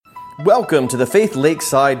Welcome to the Faith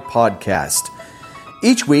Lakeside Podcast.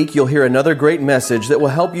 Each week you'll hear another great message that will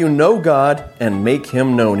help you know God and make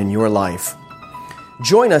Him known in your life.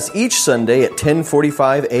 Join us each Sunday at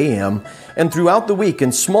 10:45 a.m. and throughout the week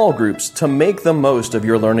in small groups to make the most of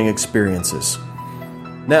your learning experiences.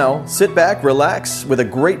 Now, sit back, relax with a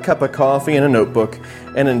great cup of coffee and a notebook,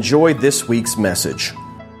 and enjoy this week's message.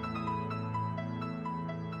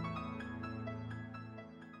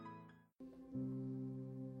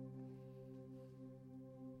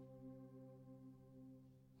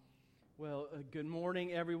 Good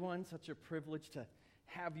morning, everyone. Such a privilege to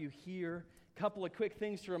have you here. A couple of quick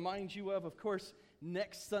things to remind you of. Of course,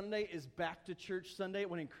 next Sunday is Back to Church Sunday. I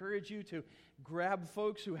want to encourage you to grab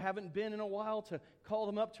folks who haven't been in a while, to call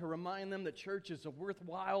them up, to remind them that church is a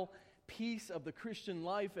worthwhile piece of the Christian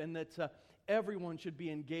life and that everyone should be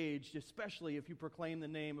engaged, especially if you proclaim the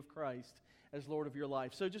name of Christ as Lord of your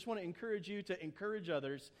life. So just want to encourage you to encourage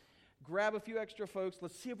others. Grab a few extra folks.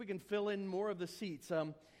 Let's see if we can fill in more of the seats.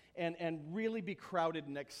 And really be crowded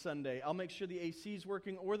next Sunday. I'll make sure the AC is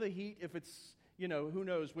working, or the heat if it's, who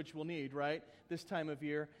knows which we'll need, right, this time of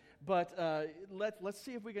year. But let's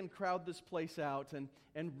see if we can crowd this place out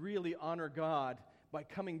and really honor God by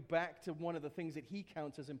coming back to one of the things that He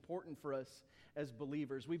counts as important for us as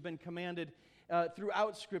believers. We've been commanded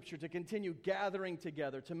throughout Scripture to continue gathering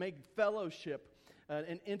together, to make fellowship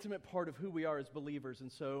an intimate part of who we are as believers.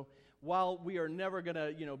 And so while we are never going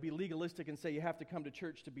to, be legalistic and say you have to come to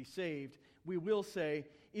church to be saved, we will say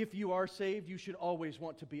if you are saved, you should always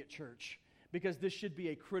want to be at church, because this should be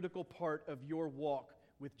a critical part of your walk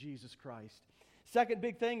with Jesus Christ. Second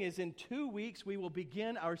big thing is in 2 weeks we will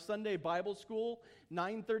begin our Sunday Bible School,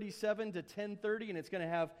 9:37 to 10:30, and it's going to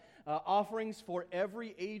have offerings for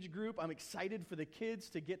every age group. I'm excited for the kids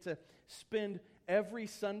to get to spend every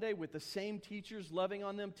Sunday with the same teachers, loving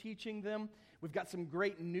on them, teaching them. We've got some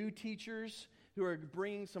great new teachers who are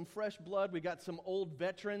bringing some fresh blood. We've got some old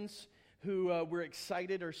veterans who we're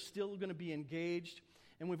excited are still going to be engaged.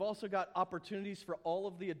 And we've also got opportunities for all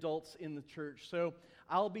of the adults in the church. So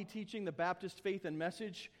I'll be teaching the Baptist faith and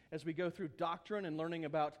message as we go through doctrine and learning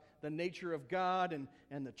about the nature of God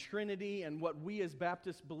and the Trinity and what we as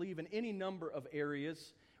Baptists believe in any number of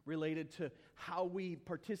areas related to how we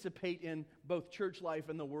participate in both church life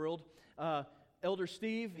and the world. Elder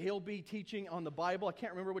Steve, he'll be teaching on the Bible. I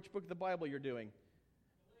can't remember which book of the Bible you're doing.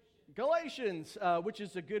 Galatians, which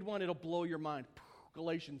is a good one. It'll blow your mind.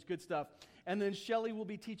 Galatians, good stuff. And then Shelley will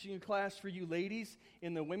be teaching a class for you ladies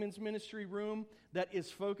in the women's ministry room that is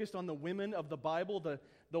focused on the women of the Bible,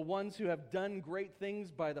 the ones who have done great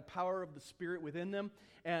things by the power of the Spirit within them.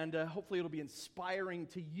 And hopefully it'll be inspiring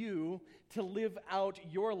to you to live out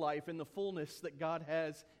your life in the fullness that God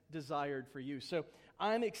has desired for you. So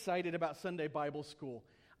I'm excited about Sunday Bible School.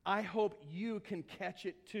 I hope you can catch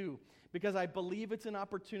it too, because I believe it's an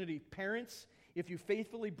opportunity. Parents, if you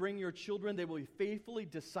faithfully bring your children, they will be faithfully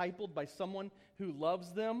discipled by someone who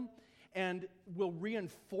loves them and will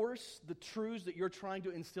reinforce the truths that you're trying to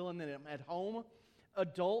instill in them at home.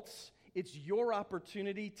 Adults, it's your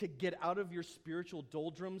opportunity to get out of your spiritual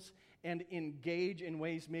doldrums and engage in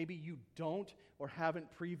ways maybe you don't or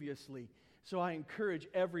haven't previously. So I encourage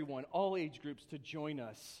everyone, all age groups, to join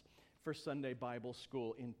us for Sunday Bible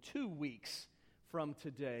School in 2 weeks from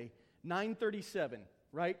today. 9:37,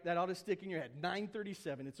 right? That ought to stick in your head.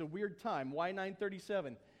 9:37. It's a weird time. Why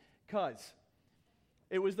 9:37? Because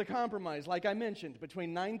it was the compromise, like I mentioned,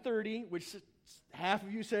 between 9:30, which half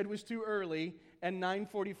of you said was too early, and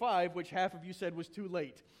 9:45, which half of you said was too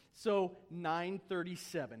late. So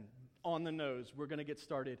 9:37 on the nose. We're going to get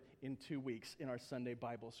started in 2 weeks in our Sunday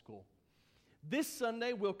Bible School. This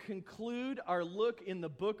Sunday, we'll conclude our look in the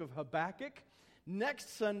book of Habakkuk.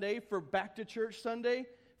 Next Sunday, for Back to Church Sunday,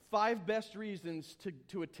 5 best reasons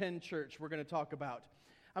to attend church we're going to talk about.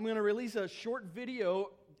 I'm going to release a short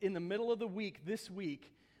video in the middle of the week, this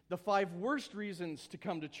week, the 5 worst reasons to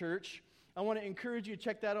come to church. I want to encourage you to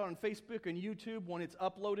check that out on Facebook and YouTube when it's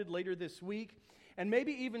uploaded later this week, and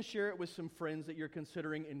maybe even share it with some friends that you're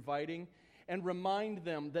considering inviting, and remind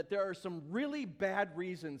them that there are some really bad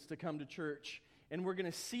reasons to come to church, and we're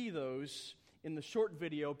going to see those in the short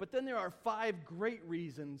video. But then there are 5 great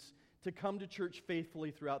reasons to come to church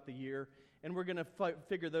faithfully throughout the year, and we're going to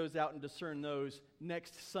figure those out and discern those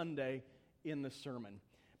next Sunday in the sermon.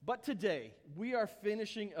 But today, we are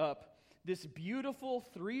finishing up this beautiful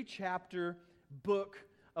 3-chapter book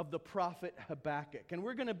of the prophet Habakkuk, and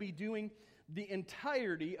we're going to be doing the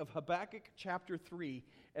entirety of Habakkuk chapter 3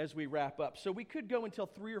 as we wrap up. So we could go until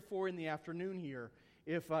 3 or 4 in the afternoon here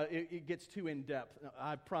if it gets too in-depth.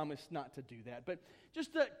 I promise not to do that. But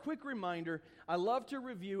just a quick reminder, I love to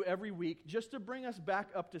review every week just to bring us back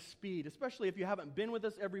up to speed, especially if you haven't been with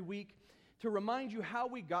us every week, to remind you how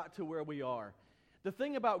we got to where we are. The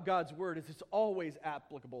thing about God's Word is it's always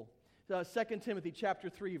applicable. 2 Timothy chapter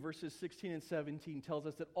 3, verses 16 and 17 tells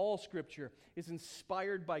us that all Scripture is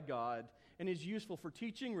inspired by God and is useful for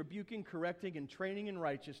teaching, rebuking, correcting, and training in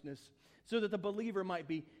righteousness, so that the believer might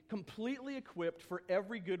be completely equipped for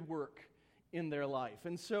every good work in their life.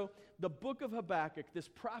 And so the book of Habakkuk, this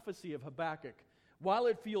prophecy of Habakkuk, while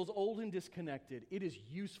it feels old and disconnected, it is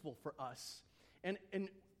useful for us. And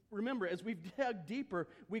remember, as we've dug deeper,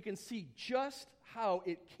 we can see just how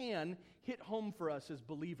it can hit home for us as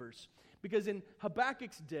believers. Because in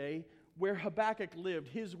Habakkuk's day, where Habakkuk lived,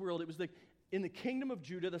 his world, it was in the kingdom of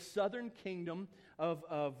Judah, the southern kingdom of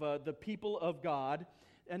the people of God,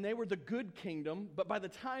 and they were the good kingdom. But by the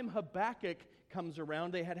time Habakkuk comes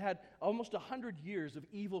around, they had almost 100 years of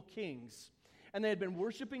evil kings. And they had been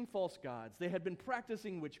worshiping false gods. They had been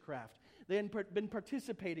practicing witchcraft. They had been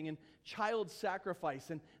participating in child sacrifice,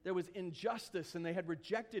 and there was injustice, and they had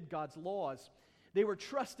rejected God's laws. They were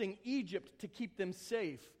trusting Egypt to keep them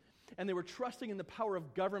safe, and they were trusting in the power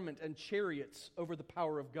of government and chariots over the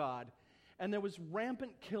power of God. And there was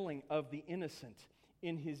rampant killing of the innocent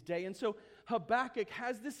in his day. And so Habakkuk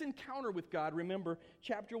has this encounter with God. Remember,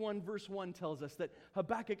 chapter 1, verse 1 tells us that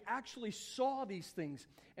Habakkuk actually saw these things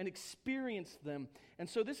and experienced them. And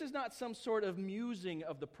so this is not some sort of musing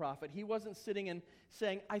of the prophet. He wasn't sitting and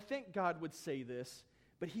saying, I think God would say this,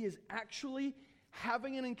 but he is actually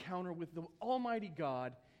having an encounter with the Almighty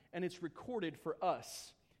God, and it's recorded for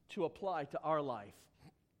us to apply to our life.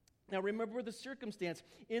 Now remember the circumstance.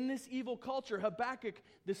 In this evil culture, Habakkuk,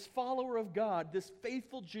 this follower of God, this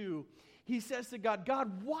faithful Jew, he says to God,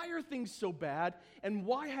 God, why are things so bad, and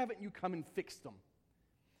why haven't you come and fixed them?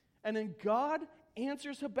 And then God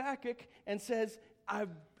answers Habakkuk and says,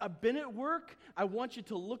 I've been at work. I want you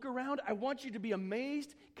to look around. I want you to be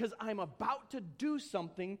amazed because I'm about to do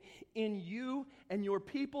something in you and your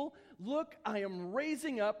people. Look, I am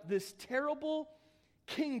raising up this terrible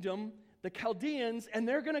kingdom, the Chaldeans, and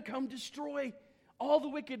they're going to come destroy all the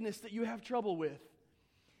wickedness that you have trouble with.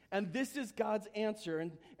 And this is God's answer.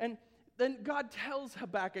 And then God tells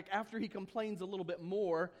Habakkuk, after he complains a little bit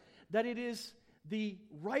more, that it is the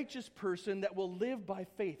righteous person that will live by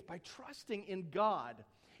faith, by trusting in God,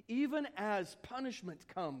 even as punishment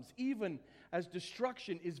comes, even as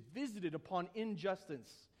destruction is visited upon injustice.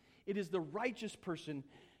 It is the righteous person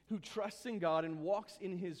who trusts in God and walks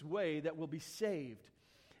in his way that will be saved.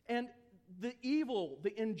 And the evil,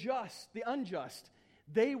 the unjust,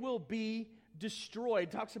 they will be destroyed.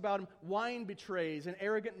 It talks about them, wine betrays, an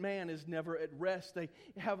arrogant man is never at rest. They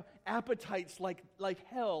have appetites like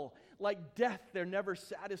hell, like death, they're never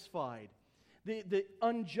satisfied. The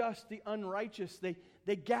unjust, the unrighteous,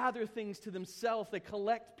 they gather things to themselves, they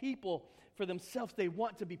collect people for themselves. They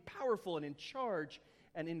want to be powerful and in charge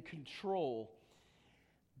and in control.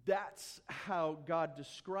 That's how God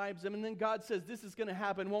describes them. And then God says this is going to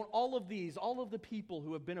happen. Won't all of the people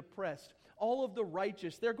who have been oppressed, all of the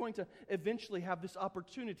righteous, they're going to eventually have this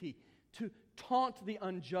opportunity to taunt the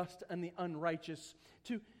unjust and the unrighteous,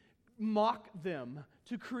 to mock them,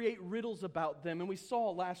 to create riddles about them. And we saw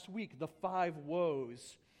last week the 5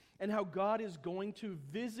 woes and how God is going to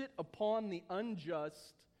visit upon the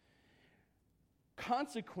unjust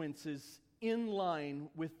consequences in line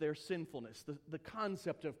with their sinfulness. The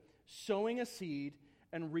concept of sowing a seed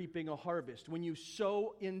and reaping a harvest. When you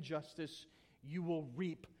sow injustice, you will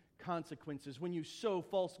reap consequences. When you sow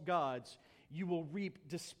false gods, you will reap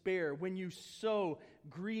despair. When you sow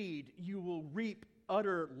greed, you will reap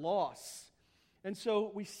utter loss. And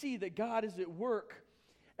so we see that God is at work.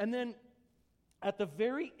 And then at the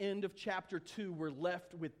very end of chapter 2, we're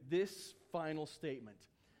left with this final statement.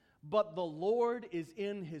 But the Lord is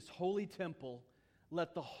in his holy temple.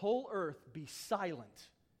 Let the whole earth be silent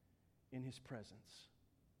in his presence.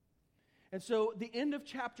 And so the end of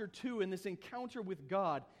chapter 2 in this encounter with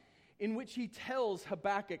God, in which he tells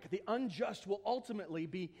Habakkuk the unjust will ultimately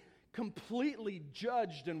be completely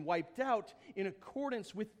judged and wiped out in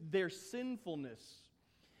accordance with their sinfulness,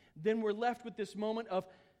 then we're left with this moment of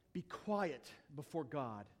be quiet before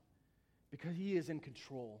God, because he is in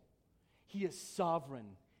control. He is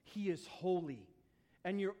sovereign. He is holy.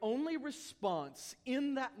 And your only response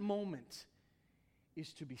in that moment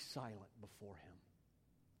is to be silent before him.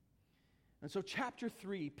 And so chapter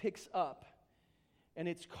 3 picks up, and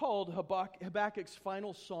it's called Habakkuk's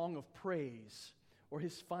final song of praise, or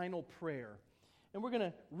his final prayer. And we're going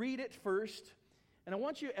to read it first. And I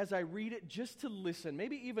want you, as I read it, just to listen.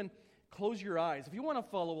 Maybe even close your eyes. If you want to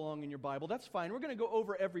follow along in your Bible, that's fine. We're going to go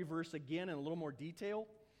over every verse again in a little more detail.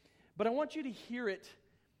 But I want you to hear it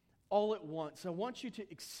all at once. I want you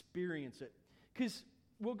to experience it. Because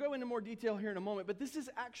we'll go into more detail here in a moment, but this is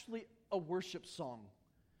actually a worship song.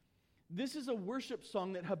 This is a worship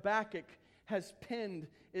song that Habakkuk has penned.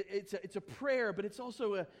 It's a prayer, but it's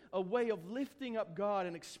also a way of lifting up God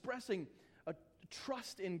and expressing a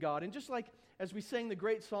trust in God. And just like as we sang the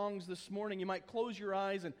great songs this morning, you might close your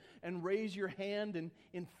eyes and raise your hand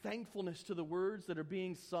in thankfulness to the words that are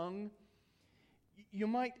being sung. You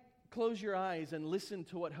might close your eyes and listen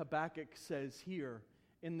to what Habakkuk says here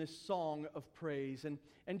in this song of praise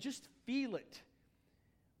and just feel it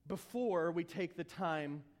before we take the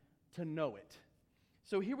time to know it.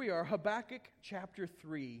 So here we are, Habakkuk chapter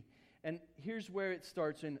 3, and here's where it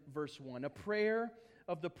starts in verse 1. A prayer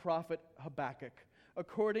of the prophet Habakkuk,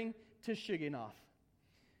 according to Shigionoth.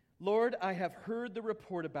 Lord, I have heard the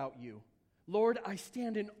report about you. Lord, I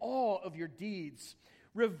stand in awe of your deeds.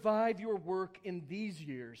 Revive your work in these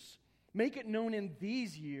years. Make it known in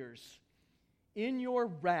these years. In your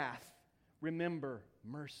wrath, remember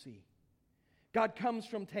mercy. God comes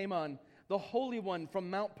from Teman, the Holy One from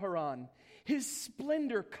Mount Paran. His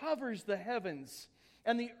splendor covers the heavens,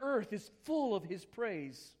 and the earth is full of his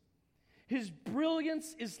praise. His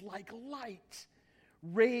brilliance is like light.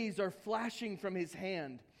 Rays are flashing from his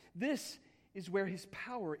hand. This is where his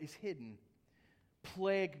power is hidden.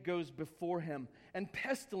 Plague goes before him, and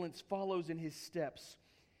pestilence follows in his steps.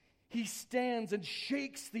 He stands and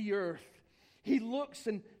shakes the earth. He looks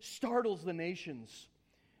and startles the nations.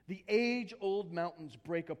 The age-old mountains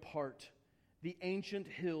break apart. The ancient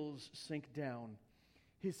hills sink down.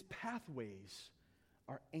 His pathways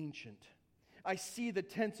are ancient. I see the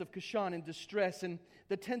tents of Cushan in distress, and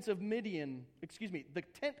the tent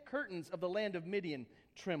curtains of the land of Midian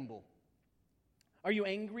tremble. Are you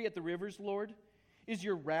angry at the rivers, Lord? Is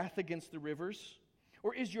your wrath against the rivers?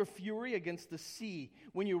 Or is your fury against the sea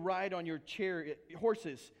when you ride on your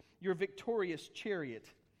horses, your victorious chariot?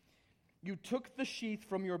 You took the sheath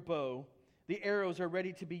from your bow. The arrows are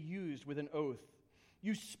ready to be used with an oath.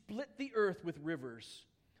 You split the earth with rivers.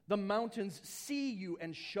 The mountains see you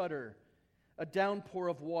and shudder. A downpour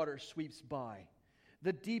of water sweeps by.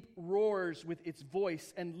 The deep roars with its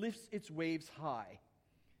voice and lifts its waves high.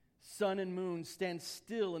 Sun and moon stand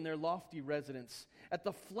still in their lofty residence at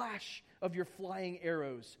the flash of your flying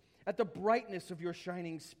arrows, at the brightness of your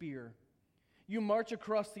shining spear. You march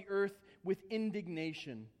across the earth with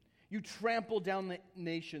indignation. You trample down the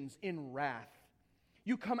nations in wrath.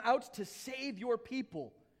 You come out to save your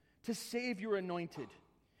people, to save your anointed.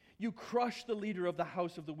 You crush the leader of the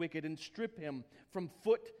house of the wicked and strip him from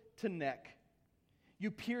foot to neck.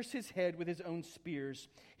 You pierce his head with his own spears.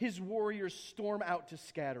 His warriors storm out to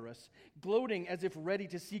scatter us, gloating as if ready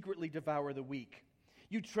to secretly devour the weak.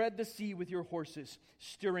 You tread the sea with your horses,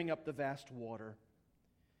 stirring up the vast water.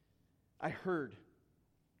 I heard,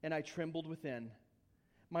 and I trembled within.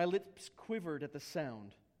 My lips quivered at the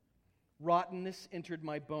sound. Rottenness entered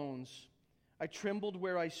my bones. I trembled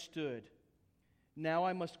where I stood. Now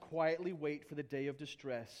I must quietly wait for the day of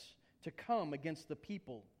distress to come against the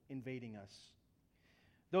people invading us.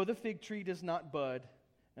 Though the fig tree does not bud,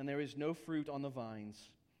 and there is no fruit on the vines,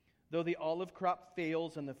 though the olive crop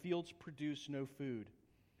fails and the fields produce no food,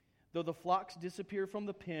 though the flocks disappear from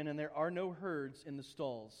the pen and there are no herds in the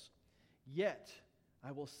stalls, yet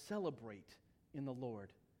I will celebrate in the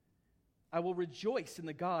Lord. I will rejoice in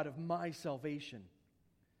the God of my salvation.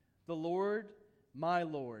 The Lord, my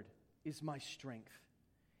Lord, is my strength.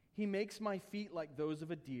 He makes my feet like those of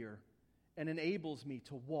a deer and enables me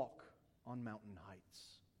to walk on mountain heights.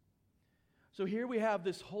 So here we have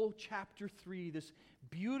this whole chapter 3, this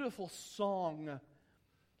beautiful song.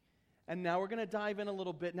 And now we're going to dive in a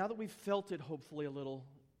little bit. Now that we've felt it, hopefully, a little,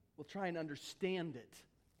 we'll try and understand it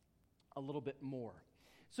a little bit more.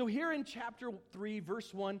 So here in chapter 3,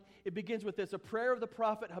 verse 1, it begins with this, a prayer of the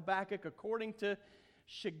prophet Habakkuk according to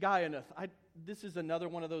Shigionoth. This is another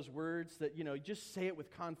one of those words that, just say it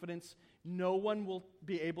with confidence. No one will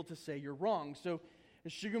be able to say you're wrong. So,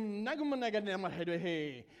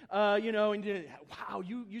 wow,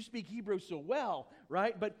 you speak Hebrew so well,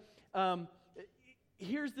 right? But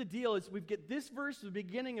here's the deal, is we get this verse, the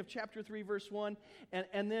beginning of chapter 3, verse 1,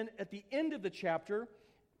 and then at the end of the chapter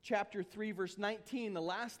 3, verse 19, the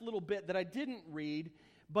last little bit that I didn't read,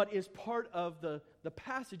 but is part of the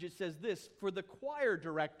passage, it says this, for the choir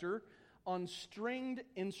director on stringed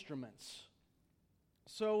instruments.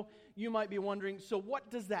 So you might be wondering, so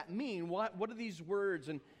what does that mean? What are these words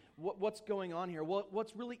and what's going on here? Well,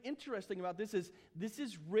 what's really interesting about this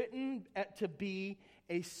is written to be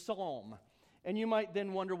a psalm. And you might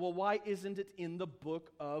then wonder, well, why isn't it in the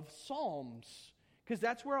book of Psalms? Because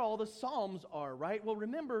that's where all the Psalms are, right? Well,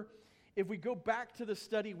 remember, if we go back to the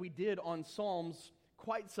study we did on Psalms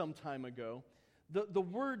quite some time ago, the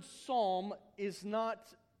word psalm is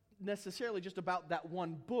not necessarily just about that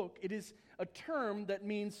one book. It is a term that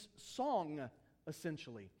means song,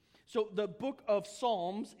 essentially. So the book of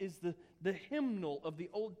Psalms is the hymnal of the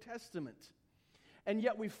Old Testament. And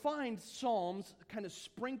yet we find psalms kind of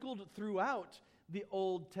sprinkled throughout the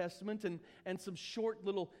Old Testament and some short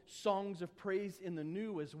little songs of praise in the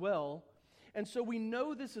New as well. And so we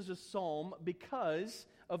know this is a psalm because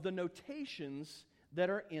of the notations that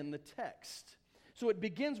are in the text. So it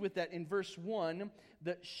begins with that in verse 1,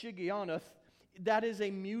 the Shigionoth. That is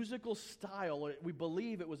a musical style. We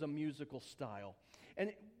believe it was a musical style.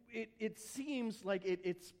 And it seems like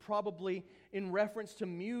it's probably in reference to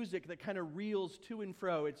music that kind of reels to and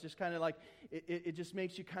fro. It's just kind of like, it just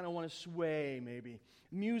makes you kind of want to sway, maybe.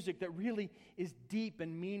 Music that really is deep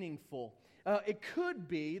and meaningful. It could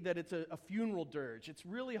be that it's a funeral dirge. It's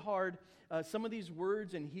really hard. Some of these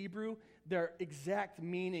words in Hebrew, their exact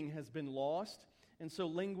meaning has been lost. And so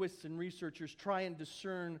linguists and researchers try and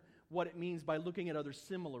discern what it means by looking at other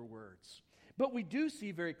similar words. But we do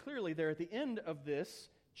see very clearly there at the end of this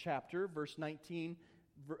chapter, verse 19b,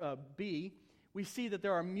 we see that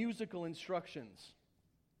there are musical instructions.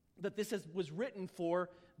 That this was written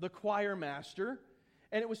for the choir master,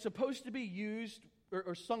 and it was supposed to be used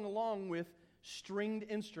or sung along with stringed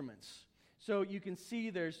instruments. So you can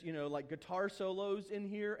see there's, like guitar solos in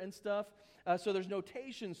here and stuff. So there's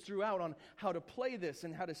notations throughout on how to play this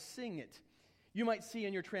and how to sing it. You might see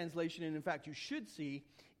in your translation, and in fact you should see,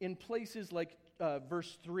 in places like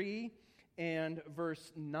verse 3 and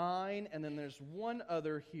verse 9, and then there's one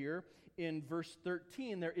other here. In verse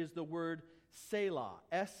 13, there is the word Selah,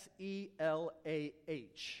 S-E-L-A-H.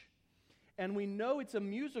 And we know it's a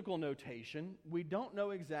musical notation. We don't know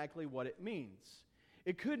exactly what it means.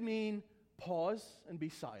 It could mean pause and be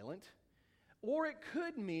silent. Or it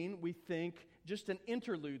could mean, we think, just an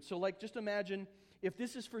interlude. So just imagine, if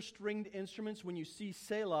this is for stringed instruments, when you see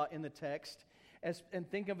Selah in the text, and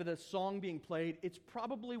think of the song being played, it's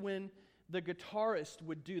probably when the guitarist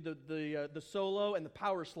would do the solo and the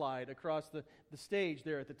power slide across the stage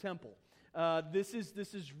there at the temple. This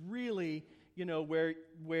is really,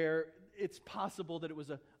 where it's possible that it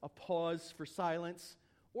was a pause for silence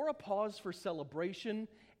or a pause for celebration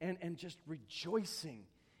and just rejoicing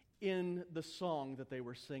in the song that they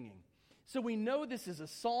were singing. So we know this is a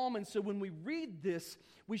psalm, and so when we read this,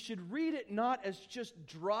 we should read it not as just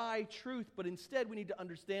dry truth, but instead we need to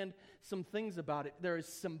understand some things about it. There is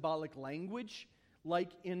symbolic language,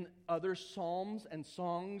 like in other psalms and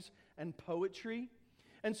songs and poetry.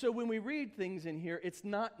 And so when we read things in here, it's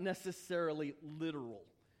not necessarily literal,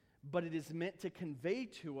 but it is meant to convey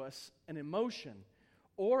to us an emotion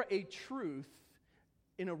or a truth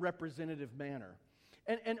in a representative manner.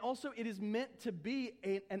 And also it is meant to be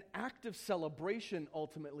an act of celebration,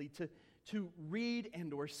 ultimately, to read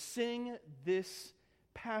and or sing this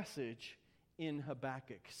passage in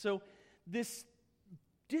Habakkuk. So this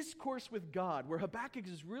discourse with God, where Habakkuk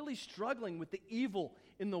is really struggling with the evil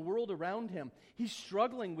in the world around him. He's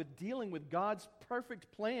struggling with dealing with God's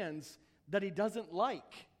perfect plans that he doesn't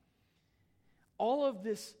like. All of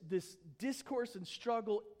this discourse and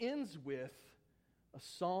struggle ends with a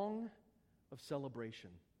song of celebration,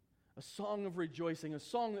 a song of rejoicing, a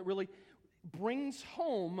song that really brings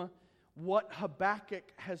home what Habakkuk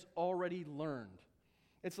has already learned.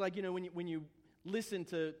 It's like, when you listen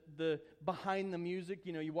to the behind the music,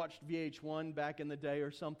 you watched VH1 back in the day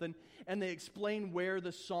or something, and they explain where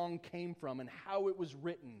the song came from and how it was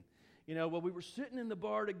written. Well, we were sitting in the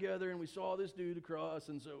bar together and we saw this dude across,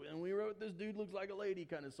 and we wrote this dude looks like a lady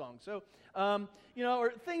kind of song. So,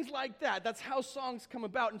 or things like that. That's how songs come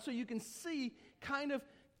about. And so you can see kind of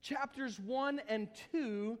chapters 1 and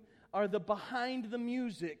 2 are the behind the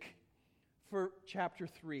music for chapter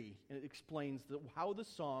 3. And it explains how the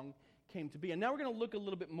song came to be. And now we're going to look a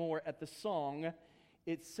little bit more at the song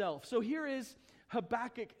itself. So here is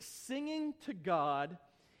Habakkuk singing to God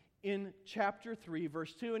in chapter 3,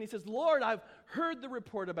 verse 2, and he says, "Lord, I've heard the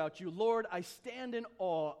report about you. Lord, I stand in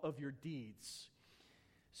awe of your deeds."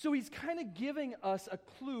 So he's kind of giving us a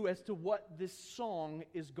clue as to what this song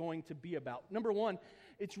is going to be about. Number one,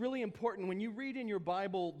 it's really important when you read in your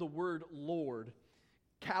Bible the word Lord,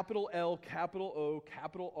 capital L, capital O,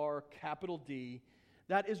 capital R, capital D,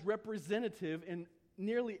 that is representative in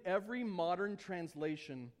nearly every modern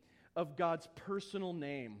translation of God's personal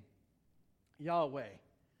name, Yahweh.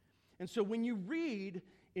 And so when you read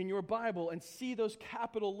in your Bible and see those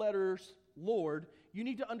capital letters, Lord, you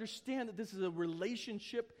need to understand that this is a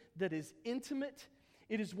relationship that is intimate.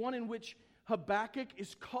 It is one in which Habakkuk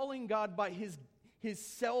is calling God by his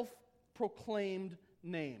self-proclaimed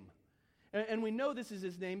name. And we know this is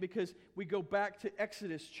his name because we go back to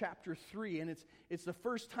Exodus chapter 3, and it's the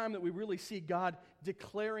first time that we really see God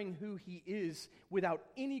declaring who he is without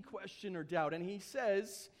any question or doubt. And he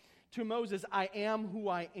says to Moses, I am who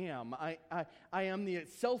I am. I am the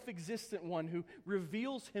self-existent one who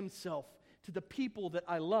reveals himself to the people that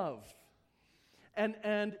I love.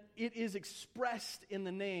 And it is expressed in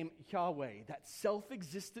the name Yahweh, that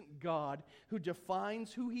self-existent God who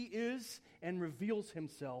defines who he is and reveals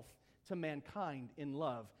himself to mankind in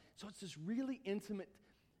love. So it's this really intimate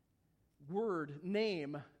word,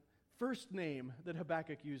 name, first name that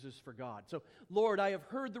Habakkuk uses for God. So, Lord, I have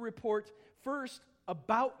heard the report first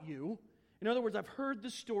about you. In other words, I've heard the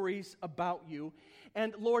stories about you.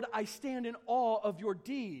 And Lord, I stand in awe of your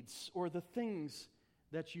deeds or the things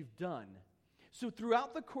that you've done. So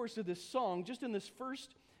throughout the course of this song, just in this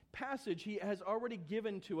first passage, he has already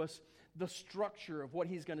given to us the structure of what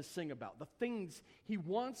he's going to sing about, the things he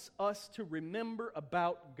wants us to remember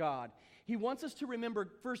about God. He wants us to remember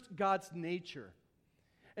first God's nature.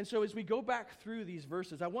 And so as we go back through these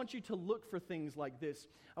verses, I want you to look for things like this.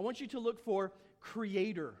 I want you to look for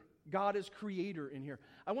creator. God as creator in here.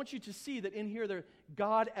 I want you to see that in here,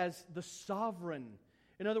 God as the sovereign.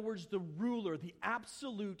 In other words, the ruler, the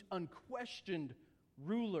absolute, unquestioned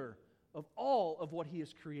ruler of all of what he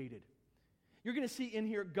has created. You're going to see in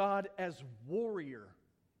here God as warrior,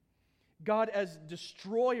 God as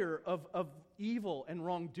destroyer of evil and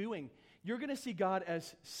wrongdoing. You're going to see God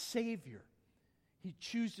as Savior. He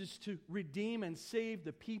chooses to redeem and save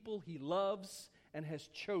the people he loves and has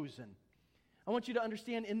chosen. I want you to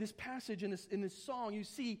understand in this passage, in this song, you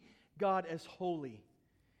see God as holy.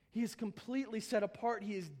 He is completely set apart.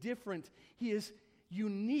 He is different. He is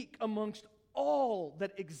unique amongst all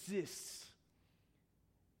that exists.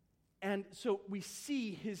 And so we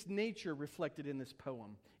see his nature reflected in this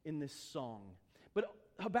poem, in this song. But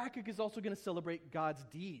Habakkuk is also going to celebrate God's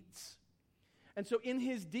deeds. And so in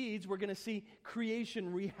his deeds, we're going to see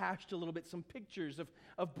creation rehashed a little bit, some pictures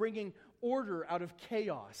of bringing order out of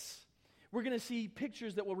chaos. We're going to see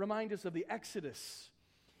pictures that will remind us of the Exodus,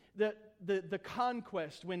 the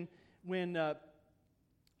conquest when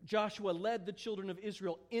Joshua led the children of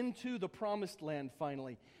Israel into the promised land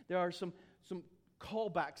finally. There are some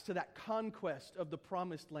callbacks to that conquest of the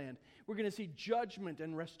promised land. We're going to see judgment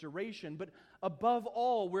and restoration, but above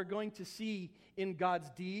all, we're going to see in God's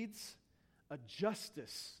deeds a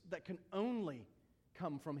justice that can only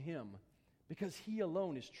come from him because he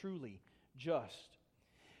alone is truly just.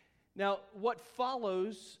 Now, what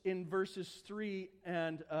follows in verses 3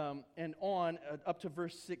 and on up to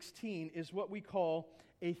verse 16 is what we call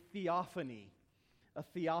a theophany. A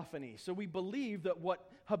theophany. So we believe that what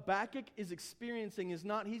Habakkuk is experiencing he's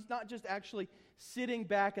not just actually sitting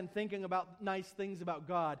back and thinking about nice things about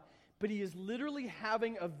God, but he is literally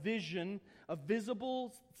having a vision, a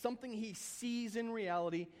visible, something he sees in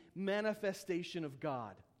reality, manifestation of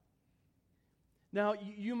God. Now,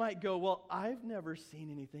 you might go, well, I've never seen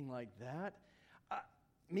anything like that.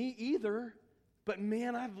 Me either, but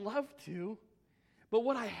man, I'd love to. But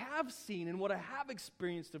what I have seen and what I have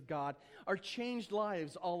experienced of God are changed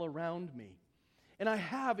lives all around me. And I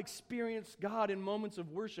have experienced God in moments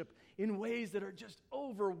of worship in ways that are just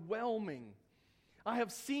overwhelming. I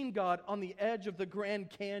have seen God on the edge of the Grand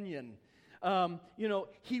Canyon.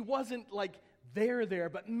 He wasn't like there,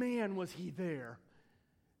 but man, was he there.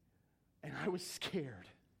 And I was scared,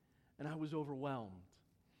 and I was overwhelmed.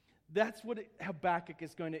 That's what Habakkuk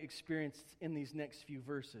is going to experience in these next few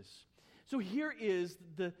verses. So here is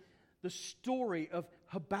the story of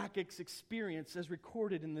Habakkuk's experience as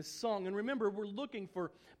recorded in this song. And remember, we're looking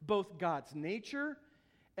for both God's nature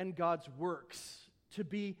and God's works to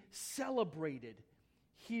be celebrated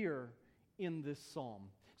here in this psalm.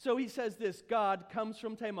 So he says this, God comes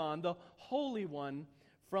from Teman, the Holy One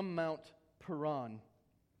from Mount Paran.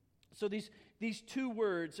 So these two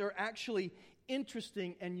words are actually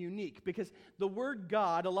interesting and unique because the word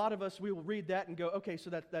God, a lot of us, we will read that and go, okay, so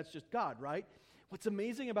that's just God, right? What's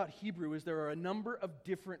amazing about Hebrew is there are a number of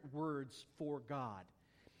different words for God.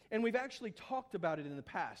 And we've actually talked about it in the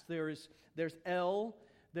past. There's El,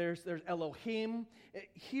 there's Elohim.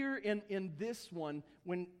 Here in this one,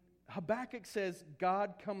 when Habakkuk says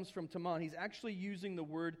God comes from Teman, he's actually using the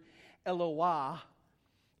word Eloah,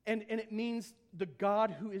 and it means the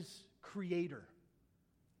God who is creator.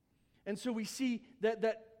 And so we see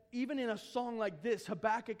that even in a song like this,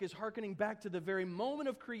 Habakkuk is hearkening back to the very moment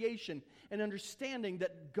of creation and understanding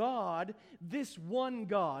that God, this one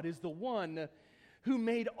God, is the one who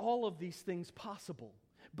made all of these things possible,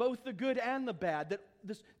 both the good and the bad, that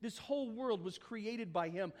this whole world was created by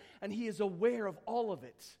Him, and He is aware of all of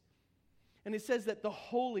it. And it says that the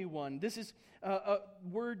Holy One, this is a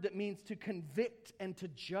word that means to convict and to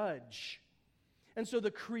judge. And so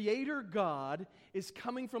the Creator God is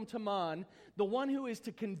coming from Teman. The one who is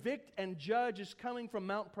to convict and judge is coming from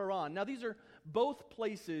Mount Paran. Now, these are both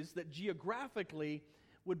places that geographically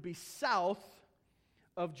would be south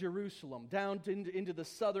of Jerusalem, down into the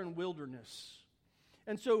southern wilderness.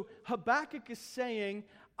 And so Habakkuk is saying,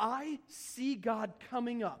 I see God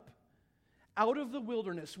coming up out of the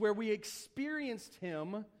wilderness where we experienced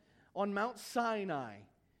Him on Mount Sinai,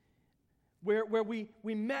 where we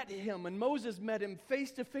met Him and Moses met Him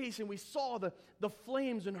face to face, and we saw the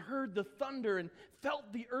flames and heard the thunder and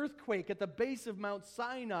felt the earthquake at the base of Mount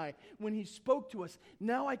Sinai when He spoke to us.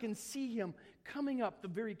 Now I can see Him coming up, the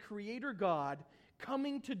very Creator God,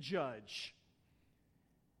 coming to judge.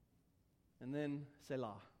 And then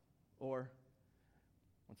Selah, or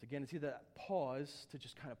once again, it's either that pause to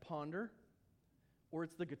just kind of ponder, or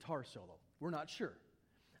it's the guitar solo. We're not sure.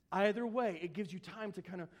 Either way, it gives you time to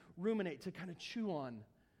kind of ruminate, to kind of chew on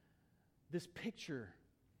this picture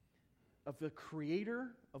of the Creator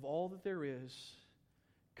of all that there is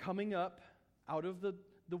coming up out of the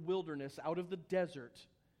wilderness, out of the desert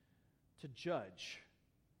to judge.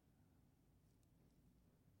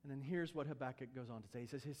 And then here's what Habakkuk goes on to say. He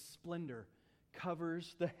says, His splendor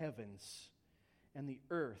covers the heavens, and the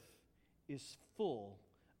earth is full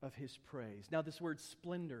of His praise. Now, this word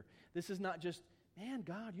splendor, this is not just, man,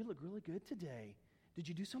 God, you look really good today. Did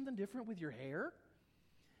you do something different with your hair?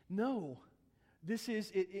 No. This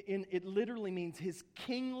is, it literally means His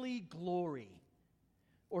kingly glory,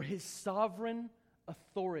 or His sovereign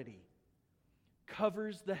authority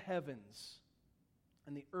covers the heavens,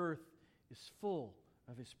 and the earth is full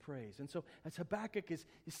of His praise. And so as Habakkuk is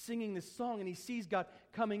singing this song and he sees God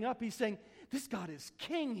coming up, he's saying, this God is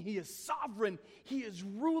king, He is sovereign, He is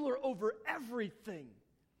ruler over everything.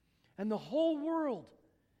 And the whole world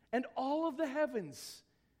and all of the heavens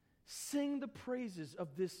sing the praises of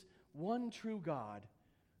this one true God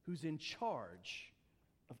who's in charge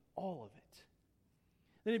of all of it.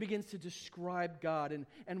 Then he begins to describe God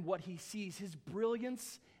and what he sees. His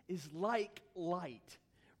brilliance is like light.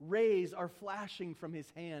 Rays are flashing from His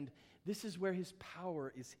hand. This is where His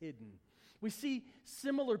power is hidden. We see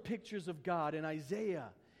similar pictures of God in Isaiah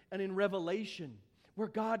and in Revelation, where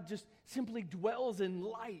God just simply dwells in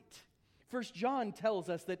light. 1 John tells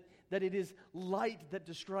us that it is light that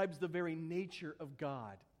describes the very nature of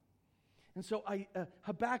God. And so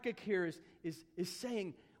Habakkuk here is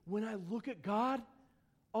saying, when I look at God,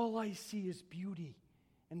 all I see is beauty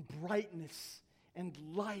and brightness and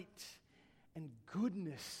light and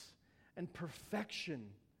goodness and perfection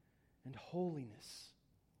and holiness.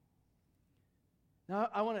 Now,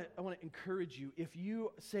 I want to encourage you. If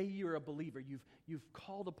you say you're a believer, you've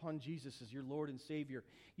called upon Jesus as your Lord and Savior.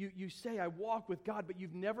 You say, I walk with God, but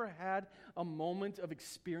you've never had a moment of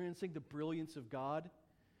experiencing the brilliance of God.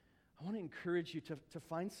 I want to encourage you to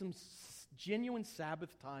find some genuine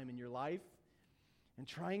Sabbath time in your life and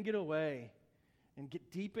try and get away and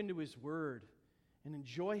get deep into His Word and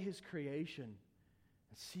enjoy His creation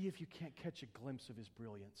and see if you can't catch a glimpse of His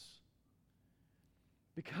brilliance.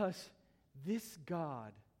 Because this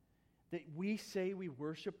God that we say we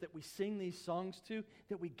worship, that we sing these songs to,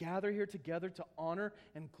 that we gather here together to honor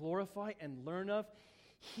and glorify and learn of,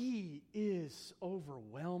 He is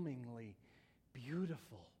overwhelmingly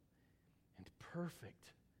beautiful and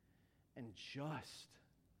perfect and just.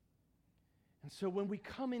 And so when we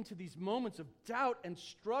come into these moments of doubt and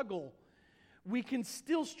struggle, we can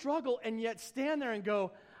still struggle and yet stand there and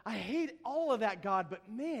go, I hate all of that, God,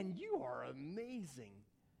 but man, you are amazing.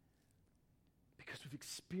 Because we've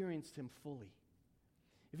experienced Him fully.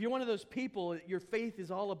 If you're one of those people, your faith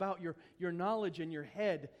is all about your knowledge in your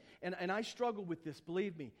head, and I struggle with this,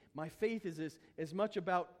 believe me. My faith is as much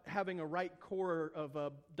about having a right core of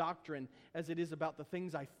a doctrine as it is about the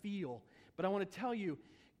things I feel. But I want to tell you,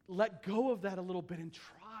 let go of that a little bit and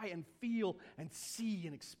try and feel and see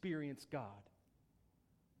and experience God.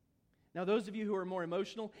 Now, those of you who are more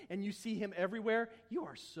emotional and you see Him everywhere, you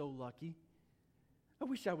are so lucky. I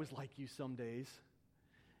wish I was like you some days.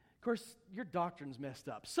 Of course, your doctrine's messed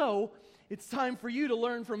up. So, it's time for you to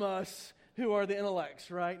learn from us who are the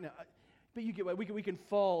intellects, right? Now, but you get what we can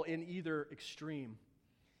fall in either extreme.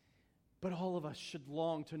 But all of us should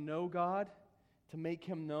long to know God, to make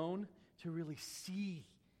Him known, to really see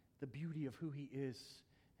the beauty of who He is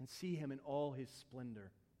and see Him in all His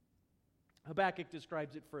splendor. Habakkuk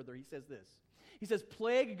describes it further. He says this. He says,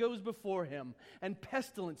 plague goes before him, and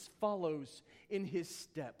pestilence follows in his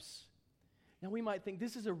steps. Now we might think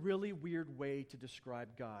this is a really weird way to describe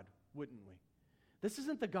God, wouldn't we? This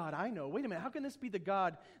isn't the God I know. Wait a minute, how can this be the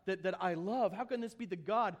God that I love? How can this be the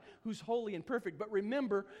God who's holy and perfect? But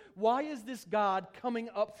remember, why is this God coming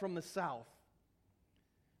up from the south?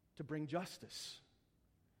 To bring justice.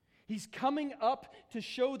 He's coming up to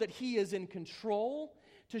show that He is in control,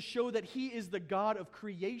 to show that He is the God of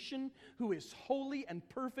creation who is holy and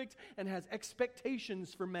perfect and has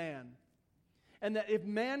expectations for man. And that if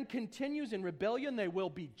man continues in rebellion, they will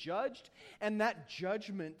be judged, and that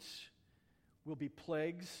judgment will be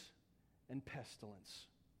plagues and pestilence.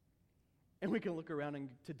 And we can look around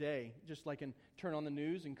today, just like turn on the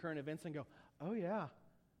news and current events and go, oh yeah,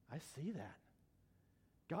 I see that.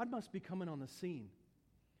 God must be coming on the scene.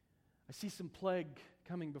 I see some plague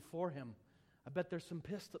coming before Him. I bet there's some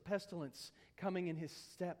pestilence coming in His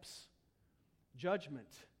steps. Judgment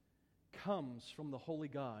comes from the holy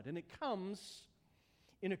God, and it comes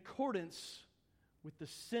in accordance with the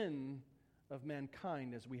sin of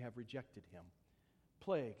mankind as we have rejected Him.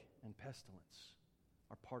 Plague and pestilence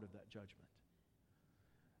are part of that judgment.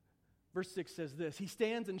 Verse 6 says this, He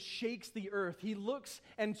stands and shakes the earth. He looks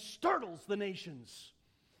and startles the nations.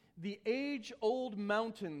 The age-old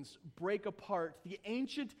mountains break apart. The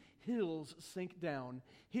ancient hills sink down.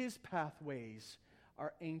 His pathways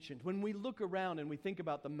are ancient. When we look around and we think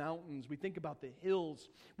about the mountains, we think about the hills,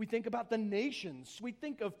 we think about the nations, we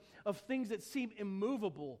think of things that seem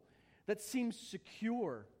immovable, that seem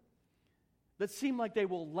secure, that seem like they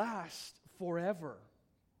will last forever.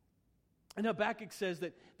 And Habakkuk says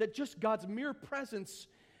that just God's mere presence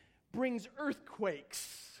brings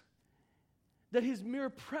earthquakes, that His mere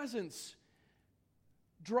presence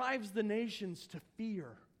drives the nations to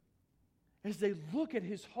fear. As they look at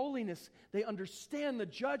His holiness, they understand the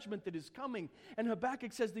judgment that is coming. And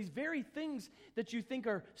Habakkuk says these very things that you think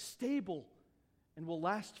are stable and will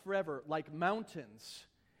last forever, like mountains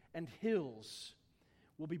and hills,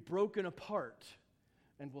 will be broken apart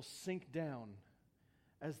and will sink down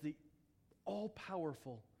as the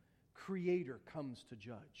all-powerful Creator comes to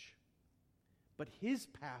judge. But His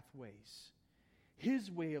pathways, His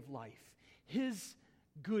way of life, His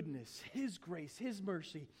goodness, His grace, His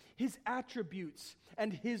mercy, His attributes,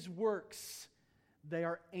 and His works, they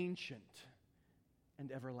are ancient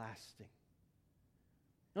and everlasting.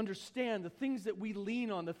 Understand the things that we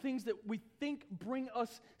lean on, the things that we think bring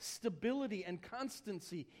us stability and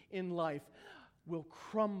constancy in life will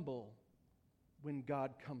crumble when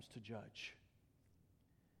God comes to judge.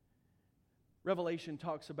 Revelation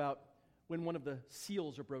talks about when one of the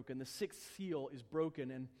seals are broken, the sixth seal is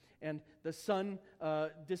broken, and the sun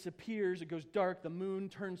disappears, it goes dark, the moon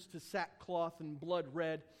turns to sackcloth and blood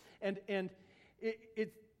red, and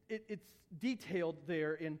it's detailed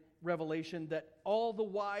there in Revelation that all the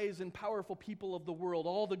wise and powerful people of the world,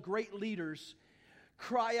 all the great leaders,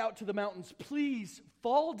 cry out to the mountains, please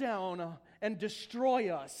fall down and destroy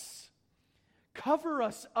us. Cover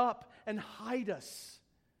us up and hide us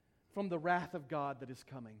from the wrath of God that is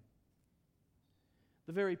coming.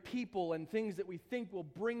 The very people and things that we think will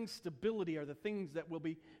bring stability are the things that will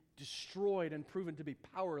be destroyed and proven to be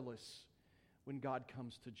powerless when God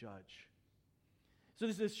comes to judge. So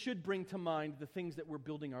this should bring to mind the things that we're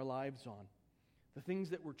building our lives on, the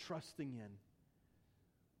things that we're trusting in,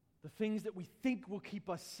 the things that we think will keep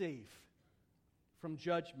us safe from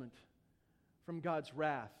judgment, from God's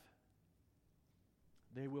wrath.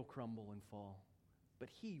 They will crumble and fall, but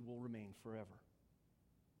He will remain forever.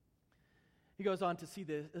 He goes on to say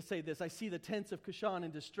this, I see the tents of Cushan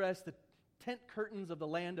in distress, the tent curtains of the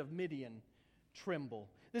land of Midian tremble.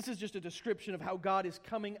 This is just a description of how God is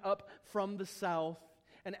coming up from the south.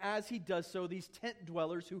 And as He does so, these tent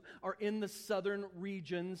dwellers who are in the southern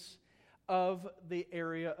regions of the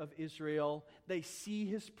area of Israel, they see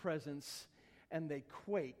His presence and they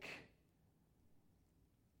quake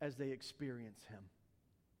as they experience Him.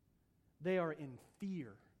 They are in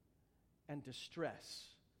fear and distress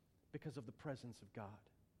because of the presence of God.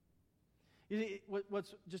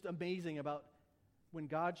 What's just amazing about when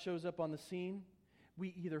God shows up on the scene,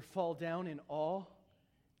 we either fall down in awe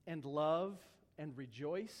and love and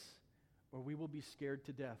rejoice, or we will be scared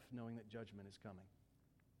to death knowing that judgment is coming.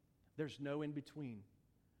 There's no in between.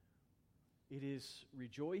 It is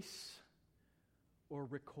rejoice or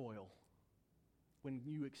recoil when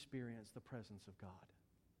you experience the presence of God.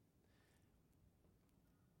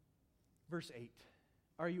 Verse 8,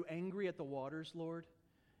 are you angry at the waters, Lord?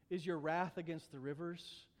 Is your wrath against the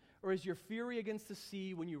rivers? Or is your fury against the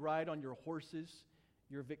sea when you ride on your horses,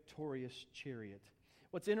 your victorious chariot?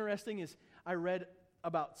 What's interesting is I read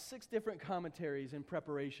about 6 different commentaries in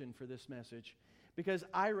preparation for this message because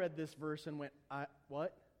I read this verse and went,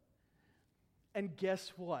 what? And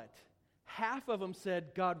guess what? Half of them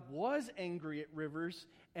said God was angry at rivers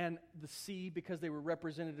and the sea because they were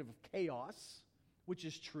representative of chaos, which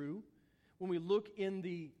is true. When we look in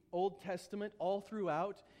the Old Testament, all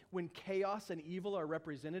throughout, when chaos and evil are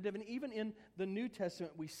representative, and even in the New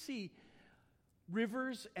Testament, we see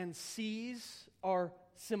rivers and seas are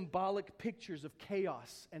symbolic pictures of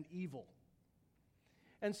chaos and evil.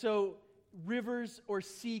 And so, rivers or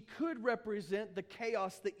sea could represent the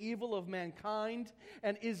chaos, the evil of mankind.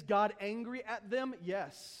 And is God angry at them?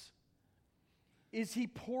 Yes. Is He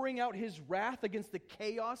pouring out His wrath against the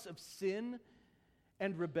chaos of sin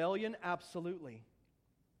and rebellion? Absolutely.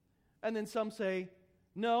 And then some say,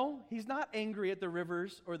 no, He's not angry at the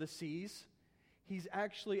rivers or the seas. He's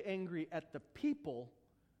actually angry at the people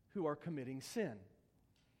who are committing sin.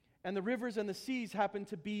 And the rivers and the seas happen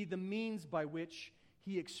to be the means by which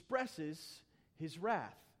He expresses His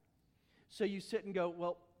wrath. So you sit and go,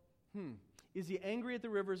 well, is He angry at the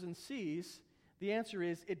rivers and seas? The answer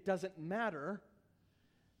is, it doesn't matter,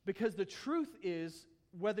 because the truth is,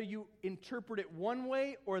 whether you interpret it one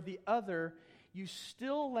way or the other, you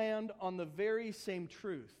still land on the very same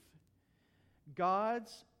truth.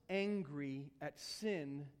 God's angry at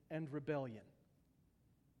sin and rebellion.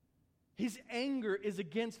 His anger is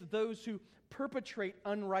against those who perpetrate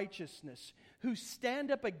unrighteousness, who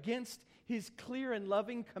stand up against His clear and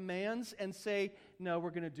loving commands and say, no,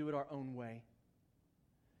 we're going to do it our own way.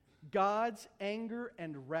 God's anger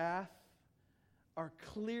and wrath are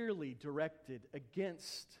clearly directed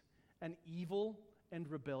against an evil and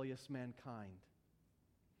rebellious mankind.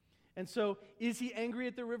 And so, is He angry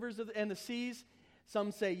at the rivers and the seas?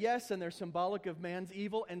 Some say yes, and they're symbolic of man's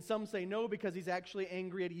evil, and some say no, because He's actually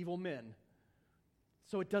angry at evil men.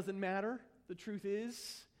 So it doesn't matter. The truth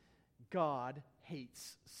is, God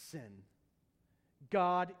hates sin.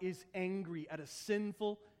 God is angry at a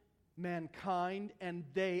sinful mankind, and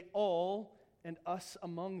they all, and us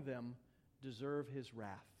among them, deserve His wrath.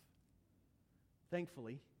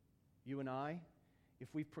 Thankfully, you and I, if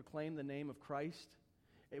we've proclaimed the name of Christ,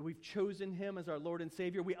 if we've chosen Him as our Lord and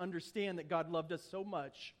Savior, we understand that God loved us so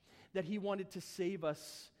much that He wanted to save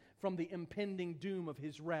us from the impending doom of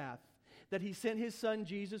His wrath, that He sent His Son,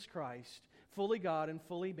 Jesus Christ, fully God and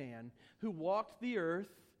fully man, who walked the earth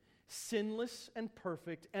sinless and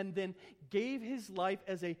perfect, and then gave His life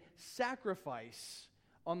as a sacrifice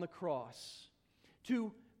on the cross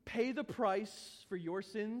to pay the price for your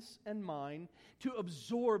sins and mine, to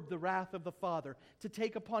absorb the wrath of the Father, to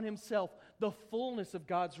take upon Himself the fullness of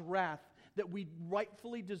God's wrath that we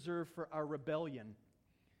rightfully deserve for our rebellion.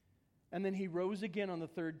 And then He rose again on the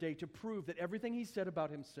 3rd day to prove that everything He said about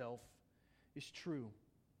Himself is true,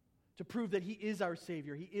 to prove that He is our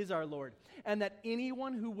Savior, He is our Lord, and that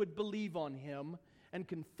anyone who would believe on Him and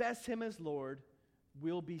confess Him as Lord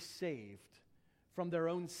will be saved from their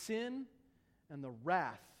own sin and the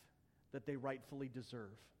wrath that they rightfully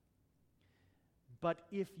deserve. But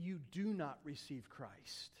if you do not receive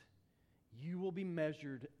Christ, you will be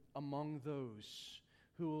measured among those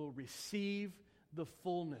who will receive the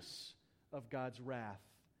fullness of God's wrath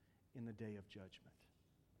in the day of judgment.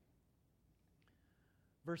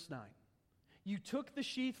 Verse 9. You took the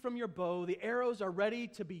sheath from your bow, the arrows are ready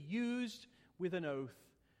to be used with an oath.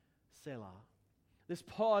 Selah. This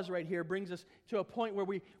pause right here brings us to a point where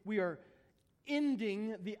we are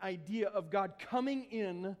ending the idea of God coming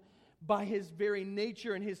in by His very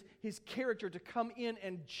nature and His character to come in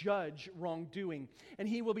and judge wrongdoing. And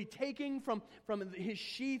He will be taking from His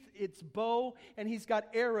sheath its bow, and He's got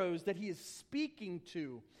arrows that He is speaking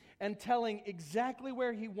to and telling exactly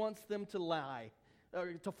where He wants them to lie,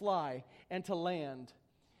 or to fly and to land.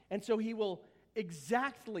 And so He will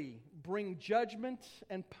exactly bring judgment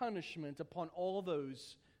and punishment upon all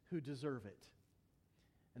those who deserve it.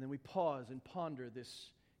 And then we pause and ponder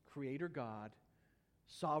this Creator God,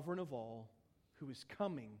 sovereign of all, who is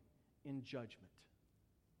coming in judgment.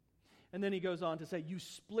 And then He goes on to say, you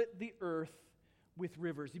split the earth with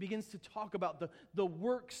rivers. He begins to talk about the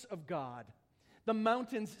works of God. The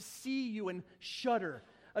mountains see you and shudder.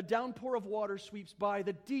 A downpour of water sweeps by.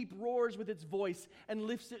 The deep roars with its voice and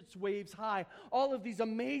lifts its waves high. All of these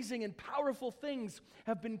amazing and powerful things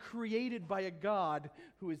have been created by a God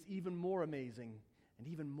who is even more amazing and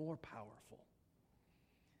even more powerful.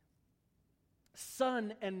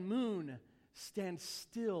 Sun and moon stand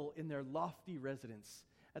still in their lofty residence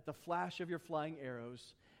at the flash of your flying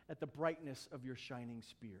arrows, at the brightness of your shining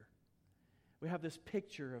spear. We have this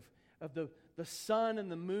picture of the sun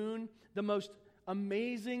and the moon, the most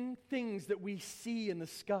amazing things that we see in the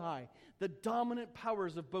sky, the dominant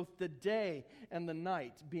powers of both the day and the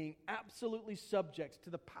night being absolutely subject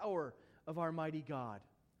to the power of our mighty God.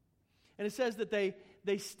 And it says that they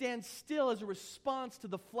stand still as a response to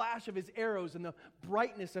the flash of his arrows and the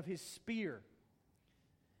brightness of his spear.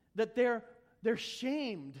 That they're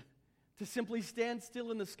shamed to simply stand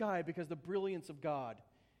still in the sky because the brilliance of God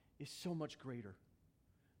is so much greater.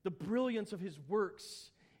 The brilliance of his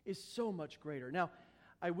works is so much greater. Now,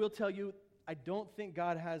 I will tell you, I don't think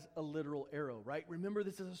God has a literal arrow, right? Remember,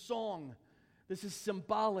 this is a song. This is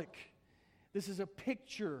symbolic. This is a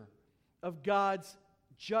picture of God's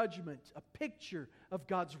judgment, a picture of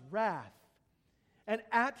God's wrath. And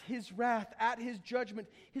at his wrath, at his judgment,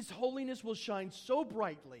 his holiness will shine so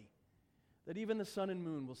brightly that even the sun and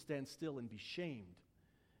moon will stand still and be shamed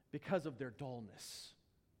because of their dullness.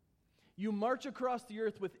 You march across the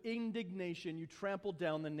earth with indignation. You trample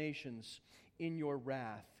down the nations in your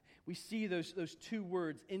wrath. We see those two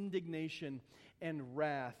words, indignation and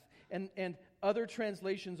wrath. And other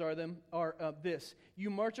translations are this.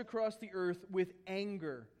 You march across the earth with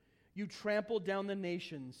anger. You trample down the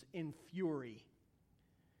nations in fury.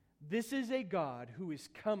 This is a God who is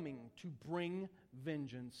coming to bring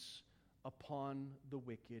vengeance upon the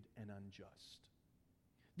wicked and unjust.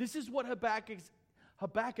 This is what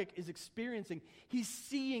Habakkuk is experiencing. He's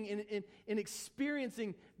seeing and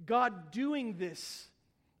experiencing God doing this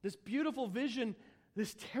beautiful vision,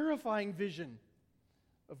 this terrifying vision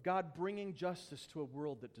of God bringing justice to a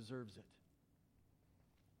world that deserves it.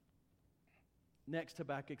 Next,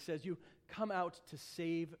 Habakkuk says, you come out to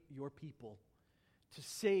save your people, to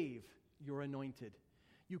save your anointed.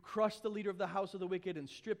 You crush the leader of the house of the wicked and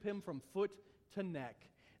strip him from foot to neck.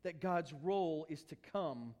 That God's role is to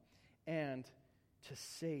come and to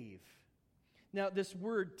save. Now, this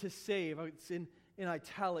word to save, it's in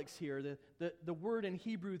italics here. The word in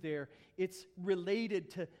Hebrew there, it's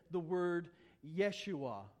related to the word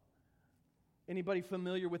Yeshua. Anybody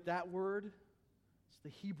familiar with that word? It's the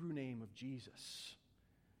Hebrew name of Jesus.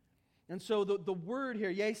 And so the word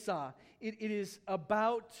here, Yesa, it is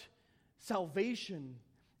about salvation.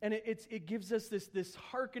 And it gives us this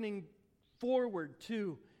hearkening forward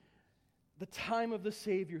to the time of the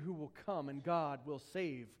Savior who will come, and God will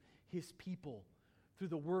save his people through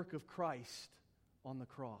the work of Christ on the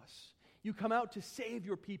cross. You come out to save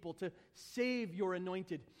your people, to save your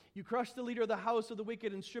anointed. You crush the leader of the house of the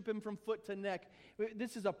wicked and strip him from foot to neck.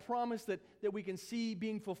 This is a promise that we can see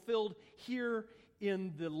being fulfilled here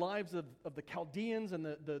in the lives of the Chaldeans and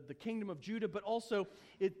the kingdom of Judah, but also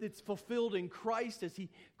it's fulfilled in Christ as he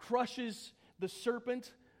crushes the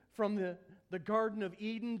serpent from the Garden of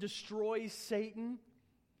Eden, destroys Satan.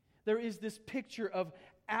 There is this picture of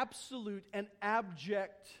absolute and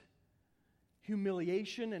abject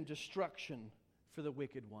humiliation and destruction for the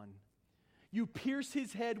wicked one. You pierce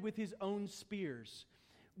his head with his own spears.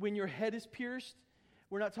 When your head is pierced,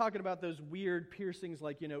 we're not talking about those weird piercings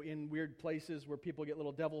like, in weird places where people get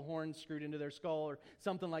little devil horns screwed into their skull or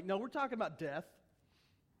something like. No, we're talking about death.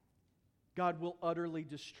 God will utterly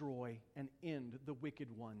destroy and end the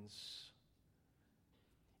wicked ones.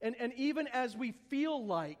 And even as we feel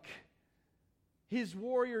like his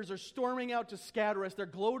warriors are storming out to scatter us, they're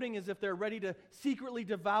gloating as if they're ready to secretly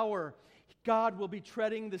devour, God will be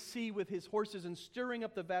treading the sea with his horses and stirring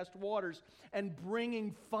up the vast waters and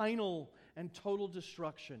bringing final and total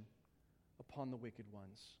destruction upon the wicked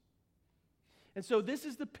ones. And so this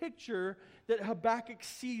is the picture that Habakkuk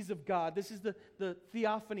sees of God. This is the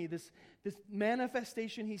theophany, this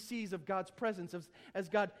manifestation he sees of God's presence as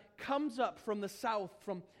God comes up from the south,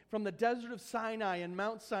 from the desert of Sinai and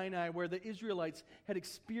Mount Sinai where the Israelites had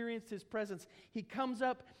experienced his presence. He comes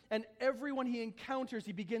up, and everyone he encounters,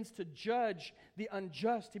 he begins to judge the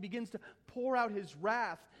unjust. He begins to pour out his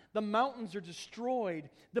wrath. The mountains are destroyed.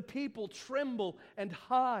 The people tremble and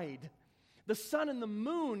hide. The sun and the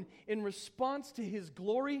moon, in response to his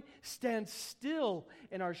glory, stand still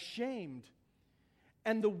and are shamed.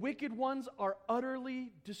 And the wicked ones are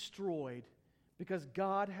utterly destroyed because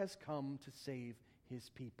God has come to save his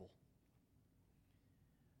people.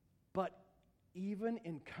 But even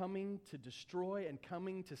in coming to destroy and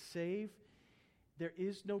coming to save, there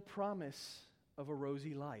is no promise of a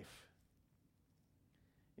rosy life.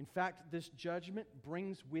 In fact, this judgment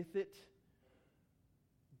brings with it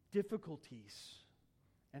difficulties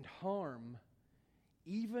and harm,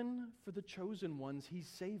 even for the chosen ones he's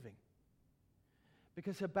saving.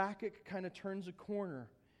 Because Habakkuk kind of turns a corner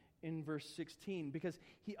in verse 16 because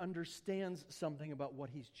he understands something about what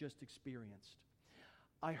he's just experienced.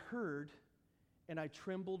 I heard and I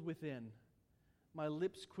trembled within. My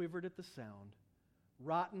lips quivered at the sound.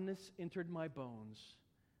 Rottenness entered my bones.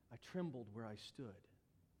 I trembled where I stood.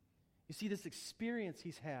 You see, this experience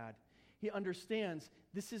he's had, he understands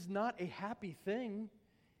this is not a happy thing,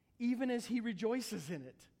 even as he rejoices in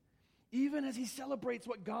it. Even as he celebrates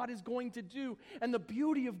what God is going to do and the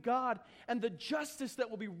beauty of God and the justice that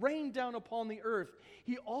will be rained down upon the earth,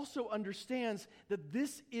 he also understands that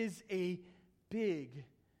this is a big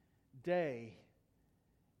day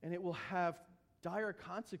and it will have dire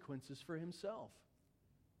consequences for himself.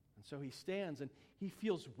 And so he stands and he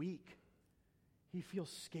feels weak. He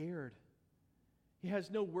feels scared. He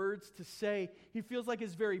has no words to say. He feels like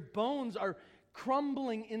his very bones are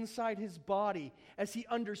crumbling inside his body as he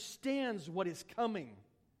understands what is coming,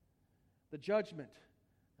 the judgment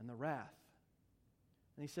and the wrath.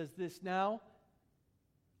 And he says this, now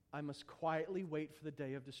I must quietly wait for the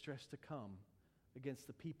day of distress to come against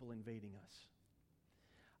the people invading us.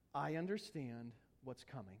 I understand what's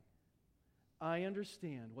coming. I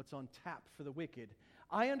understand what's on tap for the wicked.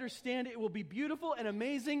 I understand it will be beautiful and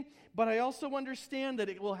amazing, but I also understand that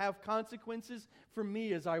it will have consequences for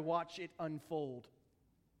me as I watch it unfold.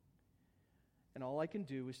 And all I can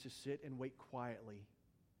do is to sit and wait quietly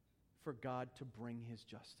for God to bring His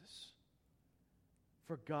justice,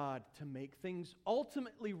 for God to make things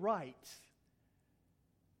ultimately right,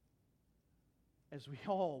 as we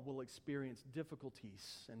all will experience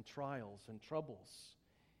difficulties and trials and troubles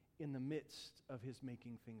in the midst of His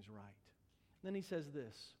making things right. Then he says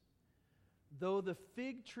this, though the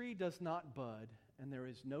fig tree does not bud and there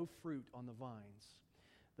is no fruit on the vines,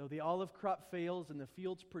 though the olive crop fails and the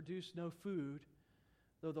fields produce no food,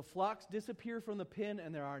 though the flocks disappear from the pen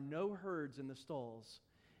and there are no herds in the stalls,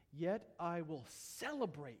 yet I will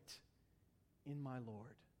celebrate in my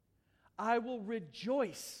Lord. I will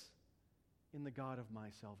rejoice in the God of my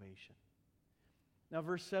salvation. Now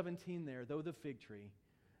verse 17 there, though the fig tree,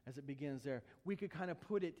 as it begins there, we could kind of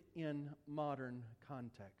put it in modern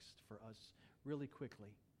context for us really quickly.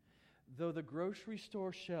 Though the grocery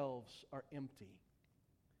store shelves are empty,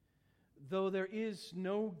 though there is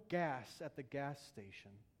no gas at the gas station,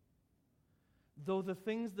 though the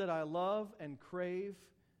things that I love and crave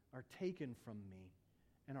are taken from me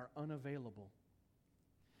and are unavailable,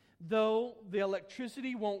 though the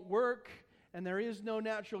electricity won't work and there is no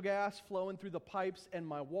natural gas flowing through the pipes and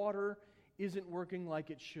my water isn't working like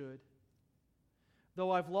it should, though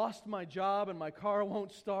I've lost my job and my car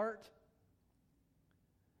won't start,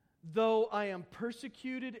 though I am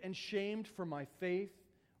persecuted and shamed for my faith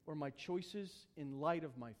or my choices in light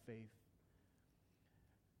of my faith,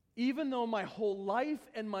 even though my whole life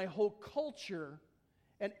and my whole culture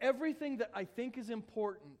and everything that I think is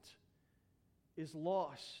important is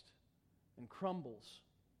lost and crumbles,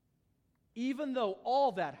 even though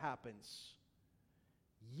all that happens,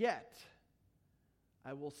 yet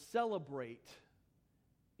I will celebrate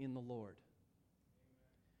in the Lord.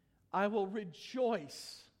 I will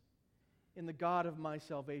rejoice in the God of my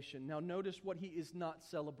salvation. Now notice what he is not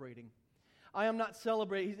celebrating. I am not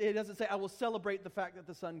celebrating. It doesn't say, I will celebrate the fact that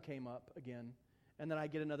the sun came up again and then I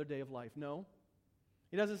get another day of life. No.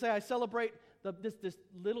 He doesn't say, I celebrate this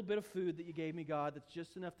little bit of food that you gave me, God, that's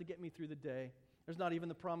just enough to get me through the day. There's not even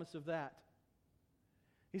the promise of that.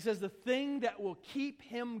 He says the thing that will keep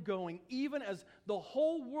him going, even as the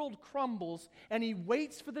whole world crumbles and he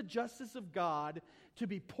waits for the justice of God to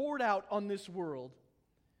be poured out on this world,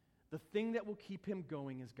 the thing that will keep him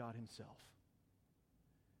going is God himself.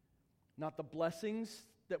 Not the blessings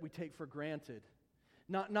that we take for granted,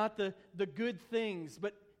 not the good things,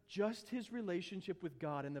 but just his relationship with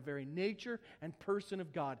God and the very nature and person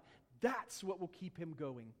of God. That's what will keep him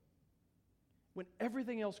going. When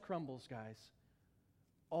everything else crumbles, guys,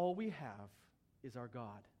 all we have is our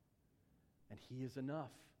God, and he is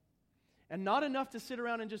enough. And not enough to sit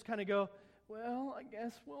around and just kind of go, well, I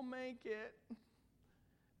guess we'll make it.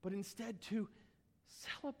 But instead to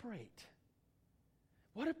celebrate.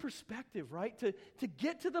 What a perspective, right? To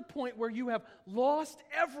get to the point where you have lost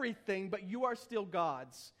everything, but you are still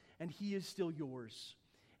God's, and he is still yours.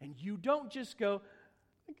 And you don't just go,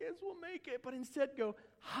 I guess we'll make it, but instead go,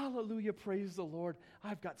 hallelujah, praise the Lord,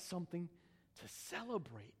 I've got something to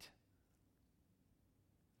celebrate.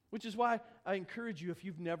 Which is why I encourage you, if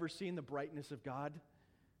you've never seen the brightness of God,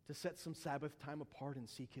 to set some Sabbath time apart and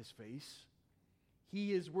seek his face.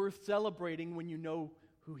 He is worth celebrating when you know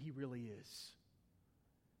who he really is.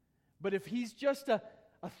 But if he's just a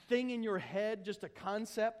thing in your head, just a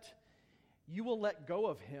concept, you will let go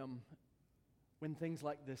of him when things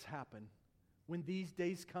like this happen. When these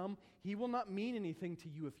days come, he will not mean anything to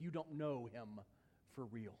you if you don't know him for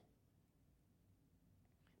real.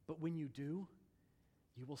 But when you do,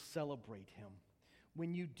 you will celebrate him.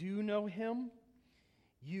 When you do know him,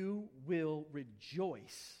 you will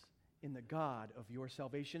rejoice in the God of your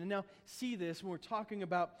salvation. And now, see this, when we're talking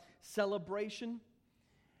about celebration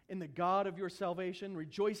in the God of your salvation,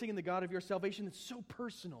 rejoicing in the God of your salvation, it's so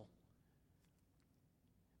personal.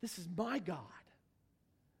 This is my God.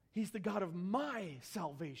 He's the God of my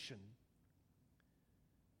salvation.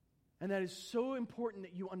 And that is so important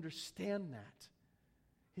that you understand that.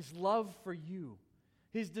 His love for you,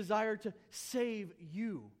 His desire to save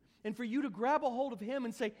you, and for you to grab a hold of Him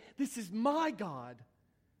and say, this is my God.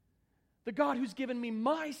 The God who's given me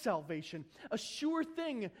my salvation, a sure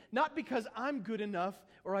thing, not because I'm good enough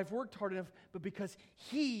or I've worked hard enough, but because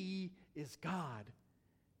He is God,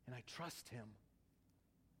 and I trust Him.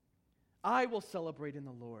 I will celebrate in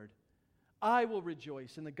the Lord. I will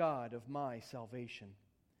rejoice in the God of my salvation.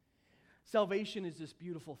 Salvation is this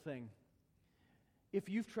beautiful thing. If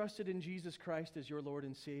you've trusted in Jesus Christ as your Lord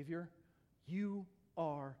and Savior, you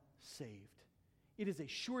are saved. It is a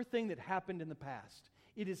sure thing that happened in the past.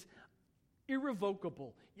 It is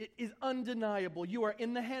irrevocable. It is undeniable. You are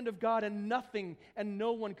in the hand of God, and nothing and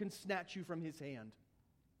no one can snatch you from His hand.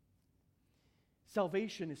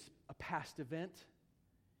 Salvation is a past event.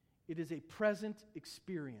 It is a present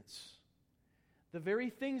experience. The very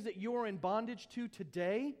things that you are in bondage to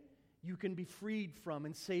today, you can be freed from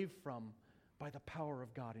and saved from by the power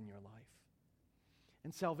of God in your life.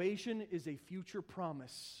 And salvation is a future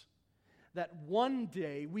promise that one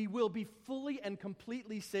day we will be fully and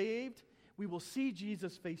completely saved. We will see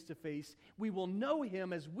Jesus face to face. We will know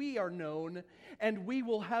Him as we are known, and we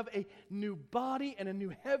will have a new body and a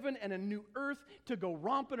new heaven and a new earth to go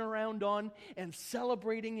romping around on and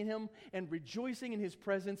celebrating Him and rejoicing in His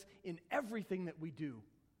presence in everything that we do.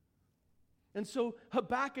 And so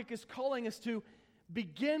Habakkuk is calling us to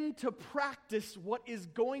begin to practice what is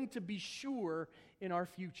going to be sure in our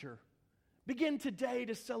future. Begin today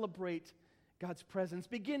to celebrate God's presence.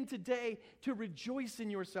 Begin today to rejoice in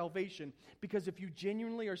your salvation. Because if you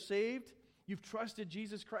genuinely are saved, you've trusted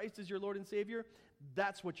Jesus Christ as your Lord and Savior,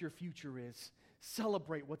 that's what your future is.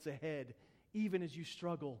 Celebrate what's ahead, even as you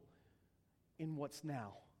struggle in what's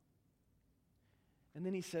now. And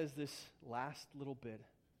then he says this last little bit.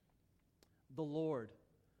 The Lord,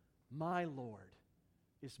 my Lord,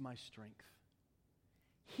 is my strength.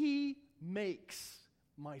 He makes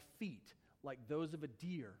my feet like those of a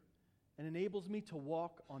deer and enables me to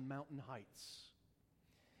walk on mountain heights.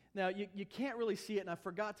 Now, you can't really see it, and I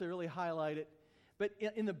forgot to really highlight it, but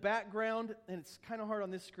in the background, and it's kind of hard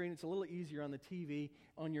on this screen, it's a little easier on the TV.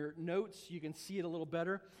 On your notes, you can see it a little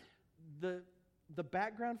better. The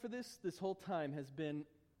background for this whole time has been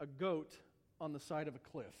a goat on the side of a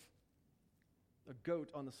cliff. A goat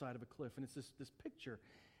on the side of a cliff. And it's this picture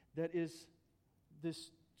that is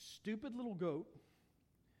this stupid little goat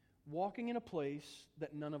walking in a place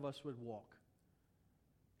that none of us would walk.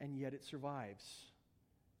 And yet it survives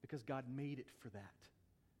because God made it for that.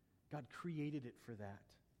 God created it for that.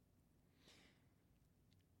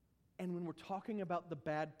 And when we're talking about the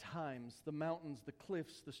bad times, the mountains, the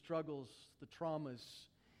cliffs, the struggles, the traumas,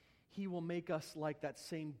 He will make us like that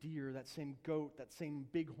same deer, that same goat, that same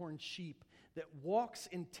bighorn sheep that walks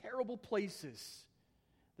in terrible places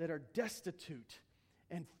that are destitute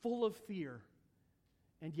and full of fear.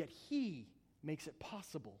 And yet He makes it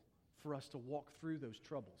possible for us to walk through those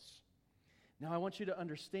troubles. Now I want you to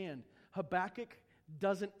understand, Habakkuk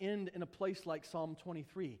doesn't end in a place like Psalm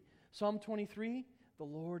 23. Psalm 23, the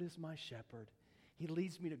Lord is my shepherd. He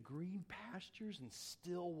leads me to green pastures and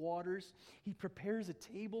still waters. He prepares a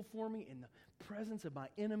table for me in the presence of my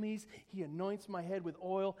enemies. He anoints my head with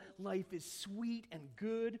oil. Life is sweet and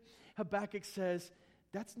good. Habakkuk says,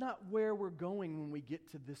 that's not where we're going when we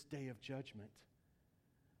get to this day of judgment.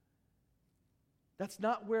 That's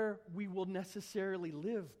not where we will necessarily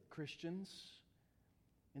live, Christians.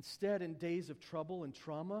 Instead, in days of trouble and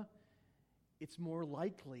trauma, it's more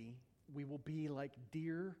likely we will be like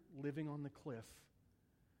deer living on the cliff,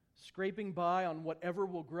 scraping by on whatever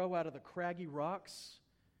will grow out of the craggy rocks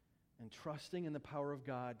and trusting in the power of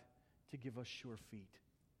God to give us sure feet.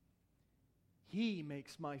 He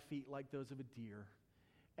makes my feet like those of a deer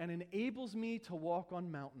and enables me to walk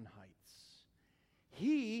on mountain heights.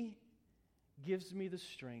 He gives me the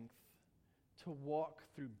strength to walk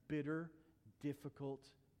through bitter, difficult,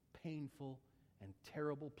 painful, and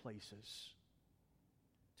terrible places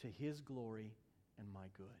to His glory and my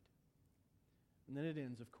good. And then it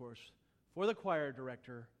ends, of course, for the choir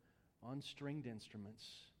director on stringed instruments,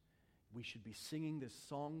 we should be singing this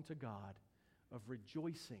song to God of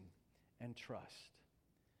rejoicing and trust.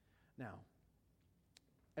 Now,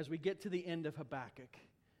 as we get to the end of Habakkuk,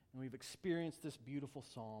 and we've experienced this beautiful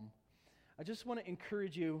psalm, I just want to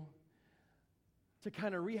encourage you to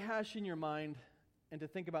kind of rehash in your mind and to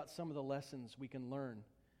think about some of the lessons we can learn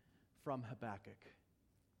from Habakkuk.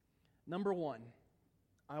 Number one,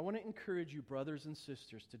 I want to encourage you, brothers and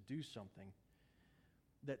sisters, to do something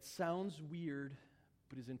that sounds weird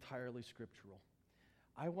but is entirely scriptural.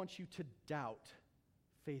 I want you to doubt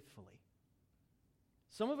faithfully.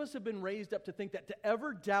 Some of us have been raised up to think that to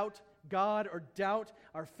ever doubt God or doubt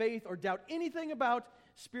our faith or doubt anything about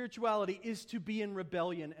spirituality is to be in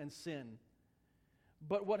rebellion and sin.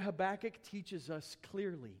 But what Habakkuk teaches us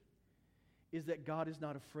clearly is that God is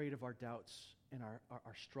not afraid of our doubts and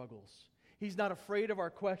our struggles. He's not afraid of our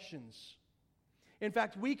questions. In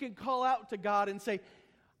fact, we can call out to God and say,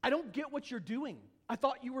 I don't get what you're doing. I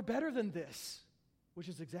thought you were better than this, which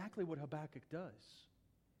is exactly what Habakkuk does.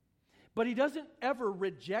 But he doesn't ever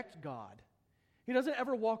reject God. He doesn't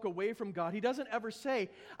ever walk away from God. He doesn't ever say,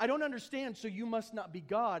 I don't understand, so you must not be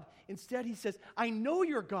God. Instead, he says, I know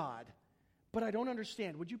you're God, but I don't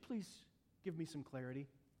understand. Would you please give me some clarity?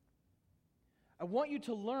 I want you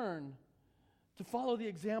to learn to follow the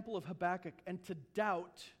example of Habakkuk and to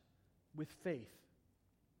doubt with faith.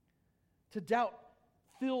 To doubt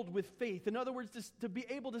filled with faith. In other words, to be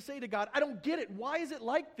able to say to God, I don't get it. Why is it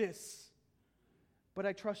like this? But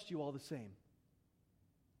I trust you all the same.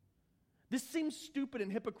 This seems stupid and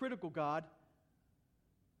hypocritical, God,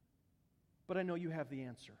 but I know you have the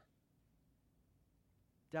answer.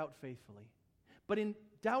 Doubt faithfully. But in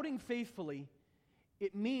doubting faithfully,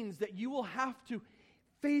 it means that you will have to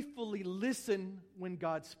faithfully listen when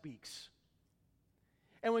God speaks.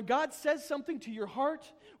 And when God says something to your heart,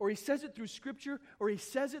 or He says it through Scripture, or He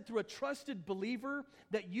says it through a trusted believer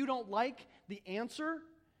that you don't like the answer,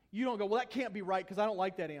 you don't go, well, that can't be right because I don't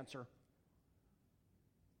like that answer.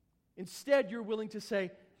 Instead, you're willing to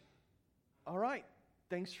say, all right,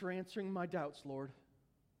 thanks for answering my doubts, Lord.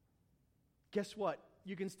 Guess what?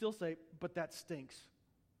 You can still say, but that stinks.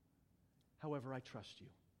 However, I trust you.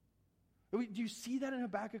 Do you see that in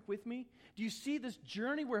Habakkuk with me? Do you see this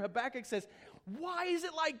journey where Habakkuk says, why is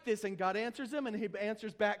it like this? And God answers him, and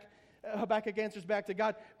Habakkuk answers back to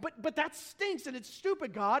God, but that stinks, and it's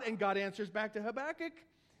stupid, God. And God answers back to Habakkuk.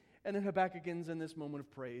 And then Habakkuk ends in this moment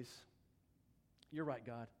of praise. You're right,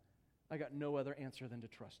 God. I got no other answer than to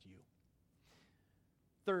trust you.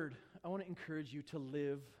 Third, I want to encourage you to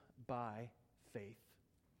live by faith.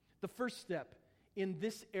 The first step in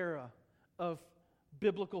this era of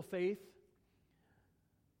biblical faith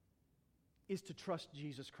is to trust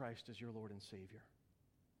Jesus Christ as your Lord and Savior.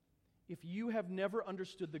 If you have never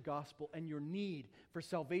understood the gospel and your need for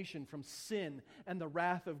salvation from sin and the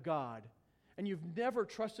wrath of God, and you've never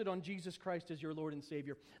trusted on Jesus Christ as your Lord and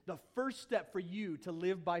Savior, the first step for you to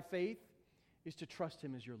live by faith is to trust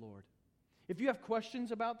Him as your Lord. If you have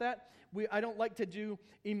questions about that, I don't like to do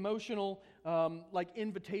emotional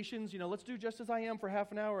invitations. Let's do just as I am for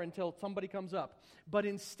half an hour until somebody comes up. But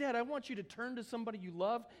instead, I want you to turn to somebody you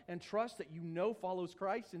love and trust that you know follows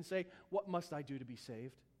Christ and say, what must I do to be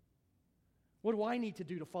saved? What do I need to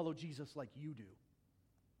do to follow Jesus like you do?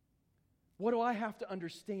 What do I have to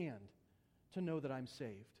understand to know that I'm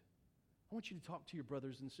saved? I want you to talk to your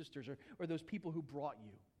brothers and sisters or those people who brought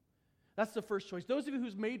you. That's the first choice. Those of you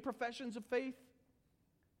who's made professions of faith,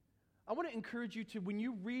 I want to encourage you to, when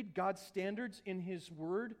you read God's standards in His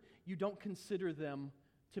Word, you don't consider them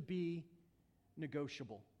to be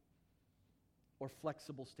negotiable or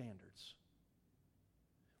flexible standards.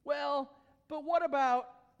 Well, but what about?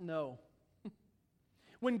 No.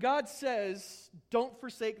 When God says, don't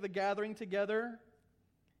forsake the gathering together,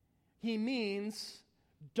 He means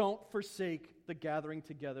don't forsake the gathering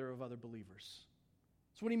together of other believers.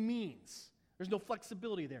 That's what He means. There's no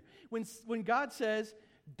flexibility there. When God says,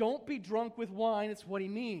 don't be drunk with wine, it's what He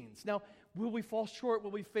means. Now, will we fall short?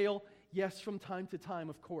 Will we fail? Yes, from time to time,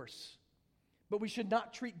 of course. But we should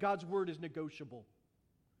not treat God's word as negotiable.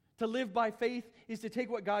 To live by faith is to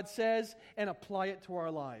take what God says and apply it to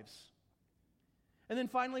our lives. And then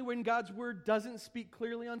finally, when God's word doesn't speak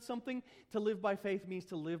clearly on something, to live by faith means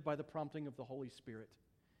to live by the prompting of the Holy Spirit.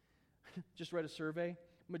 Just read a survey.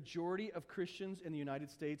 Majority of Christians in the United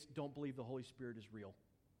States don't believe the Holy Spirit is real.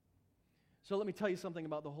 So let me tell you something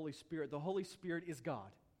about the Holy Spirit. The Holy Spirit is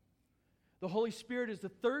God. The Holy Spirit is the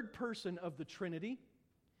third person of the Trinity.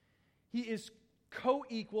 He is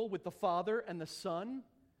co-equal with the Father and the Son.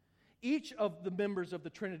 Each of the members of the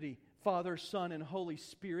Trinity, Father, Son, and Holy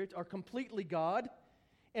Spirit, are completely God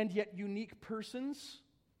and yet unique persons.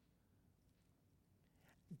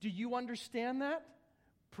 Do you understand that?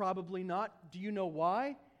 Probably not. Do you know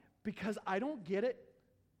why? Because I don't get it.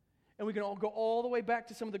 And we can all go all the way back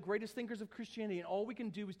to some of the greatest thinkers of Christianity, and all we can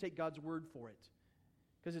do is take God's word for it.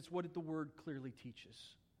 Because it's what the word clearly teaches.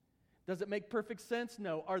 Does it make perfect sense?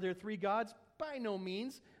 No. Are there three gods? By no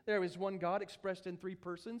means. There is one God expressed in three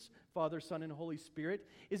persons, Father, Son, and Holy Spirit.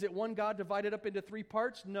 Is it one God divided up into three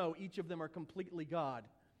parts? No, each of them are completely God.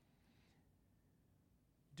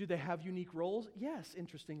 Do they have unique roles? Yes,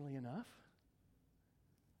 interestingly enough.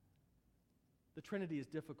 The Trinity is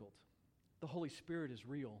difficult. The Holy Spirit is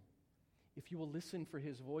real. If you will listen for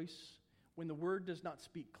His voice, when the Word does not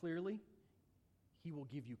speak clearly, He will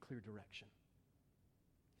give you clear direction.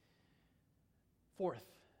 Fourth,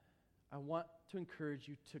 I want to encourage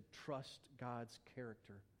you to trust God's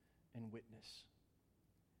character and witness.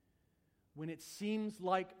 When it seems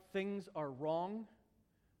like things are wrong,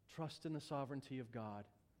 trust in the sovereignty of God.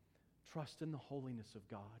 Trust in the holiness of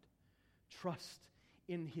God. Trust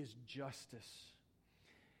in His justice.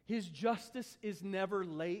 His justice is never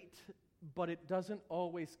late, but it doesn't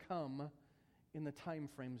always come in the time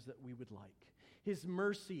frames that we would like. His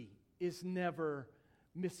mercy is never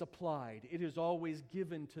misapplied. It is always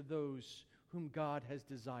given to those whom God has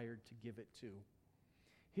desired to give it to.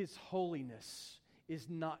 His holiness is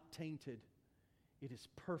not tainted. It is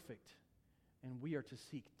perfect, and we are to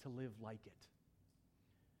seek to live like it.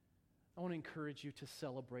 I want to encourage you to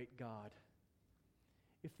celebrate God.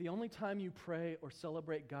 If the only time you pray or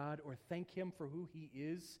celebrate God or thank Him for who He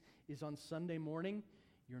is on Sunday morning,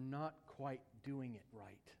 you're not quite doing it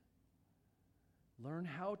right. Learn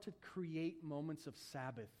how to create moments of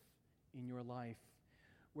Sabbath in your life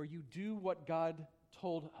where you do what God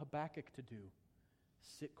told Habakkuk to do.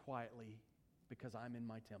 Sit quietly because I'm in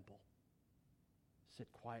my temple. Sit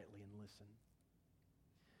quietly and listen.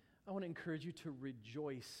 I want to encourage you to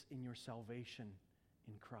rejoice in your salvation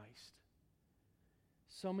in Christ.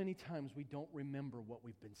 So many times we don't remember what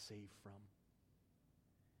we've been saved from.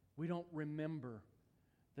 We don't remember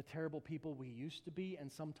the terrible people we used to be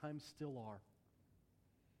and sometimes still are.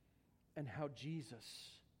 And how Jesus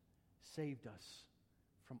saved us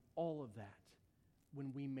from all of that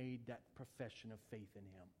when we made that profession of faith in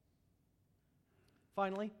Him.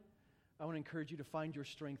 Finally, I want to encourage you to find your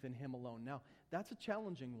strength in Him alone. Now, that's a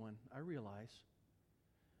challenging one, I realize.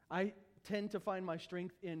 I tend to find my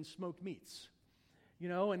strength in smoked meats,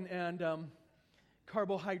 and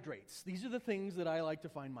carbohydrates. These are the things that I like to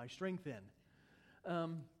find my strength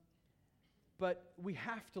in. But we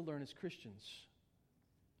have to learn as Christians.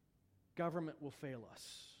 Government will fail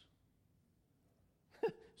us.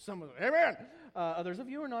 Some of them, amen. Others of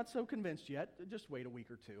you are not so convinced yet. Just wait a week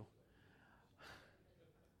or two.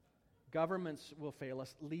 Governments will fail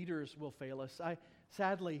us. Leaders will fail us.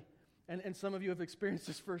 Sadly, and some of you have experienced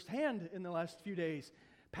this firsthand in the last few days,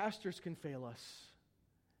 pastors can fail us.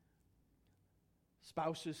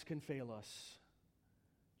 Spouses can fail us.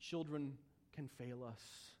 Children can fail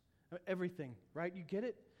us. Everything, right? You get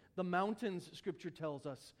it? The mountains, Scripture tells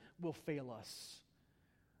us, will fail us.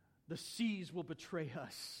 The seas will betray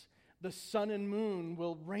us. The sun and moon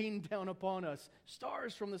will rain down upon us.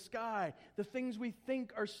 Stars from the sky. The things we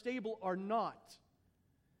think are stable are not.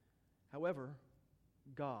 However,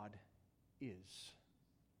 God is.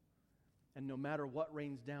 And no matter what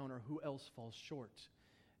rains down or who else falls short,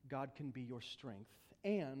 God can be your strength.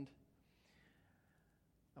 And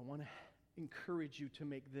I want to encourage you to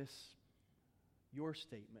make this your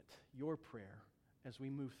statement, your prayer, as we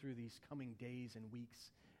move through these coming days and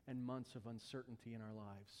weeks and months of uncertainty in our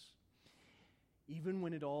lives. Even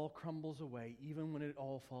when it all crumbles away, even when it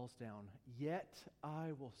all falls down, yet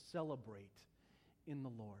I will celebrate in the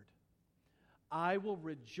Lord. I will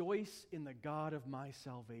rejoice in the God of my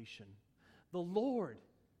salvation. The Lord,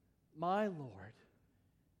 my Lord,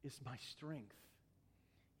 is my strength.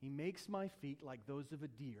 He makes my feet like those of a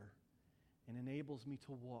deer and enables me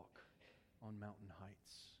to walk on mountain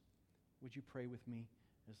heights. Would you pray with me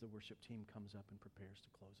as the worship team comes up and prepares to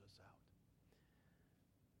close us out?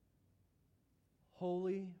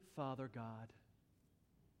 Holy Father God,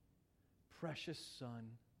 precious Son,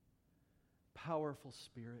 powerful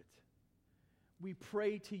Spirit, we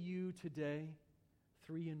pray to you today,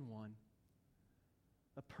 3 in 1,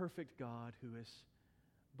 a perfect God who is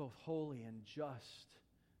both holy and just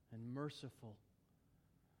and merciful,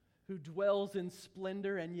 who dwells in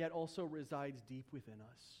splendor and yet also resides deep within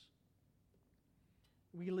us.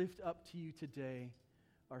 We lift up to you today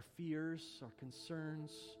our fears, our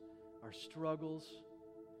concerns, our struggles.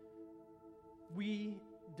 We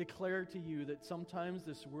declare to you that sometimes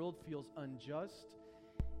this world feels unjust,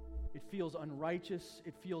 it feels unrighteous,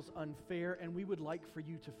 it feels unfair, and we would like for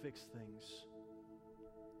you to fix things.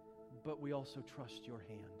 But we also trust your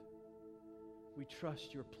hand. We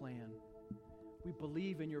trust your plan. We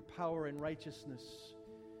believe in your power and righteousness,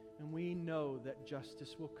 and we know that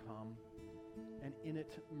justice will come, and in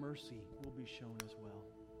it mercy will be shown as well.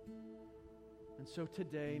 And so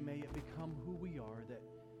today, may it become who we are, that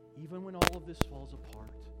even when all of this falls apart,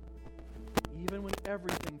 even when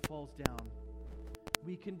everything falls down,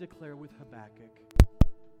 we can declare with Habakkuk,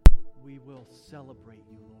 we will celebrate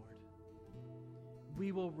you, Lord.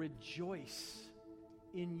 We will rejoice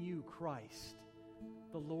in you, Christ,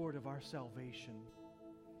 the Lord of our salvation.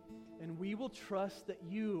 And we will trust that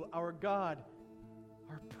you, our God,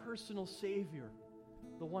 our personal Savior,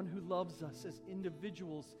 the one who loves us as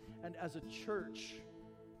individuals and as a church,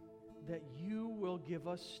 that you will give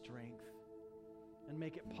us strength and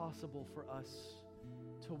make it possible for us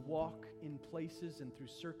to walk in places and through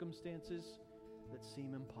circumstances that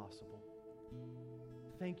seem impossible.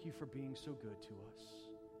 Thank you for being so good to us.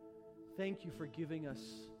 Thank you for giving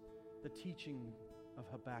us the teaching of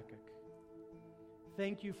Habakkuk.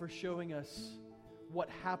 Thank you for showing us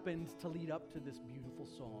what happened to lead up to this beautiful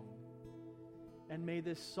song. And may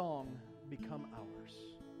this song become ours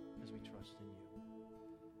as we trust in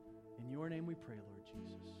you. In your name we pray, Lord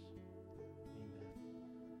Jesus. Amen.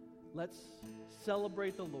 Let's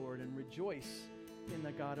celebrate the Lord and rejoice in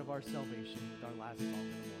the God of our salvation with our last song of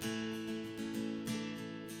the morning.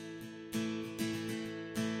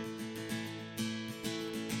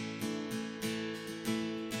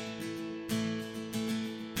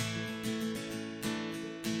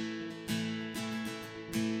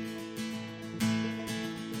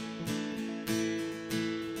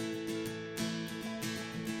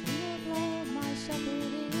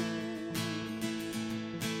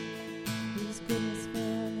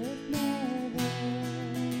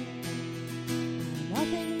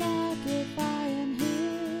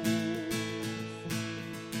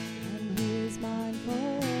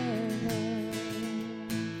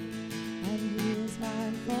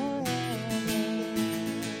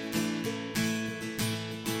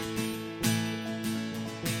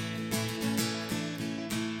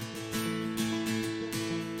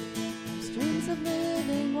 Of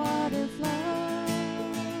living water flow,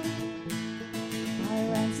 my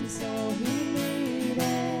ransom soul he needed,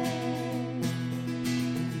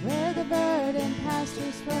 where the verdant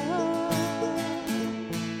pastures flow,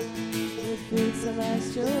 with food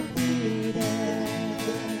celestial feeding,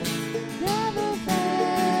 never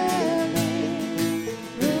failing,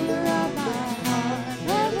 ruler of my heart,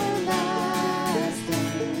 everlasting,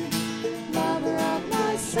 lover of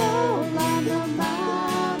my soul on the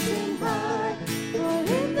mountain high.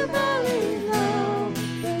 In the valley low,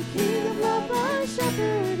 the King of love my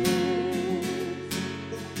shepherd is.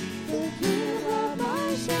 The King of love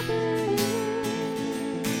my shepherd is.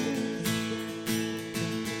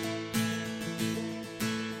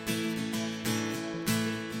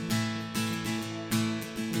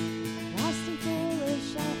 Lost and foolish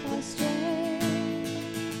off I stray,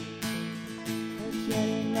 but yet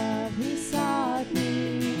in love he sought me.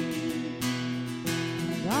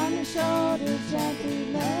 On your shoulder gently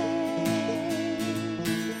lay,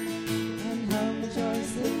 and home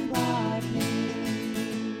rejoicing brought me.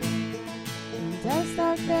 In death's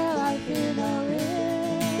dark veil I fear no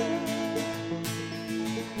ill,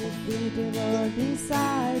 with thee, dear Lord,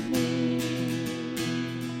 beside me.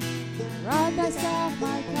 Rod thy staff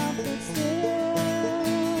my comfort still,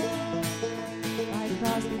 my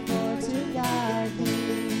cross before to guide me.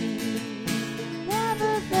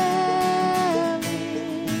 Never failing,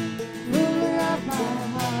 ruler of my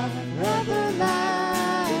heart, everlasting,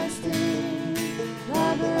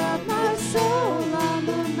 lover of my soul on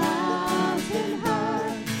the mountain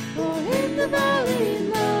high, or in the valley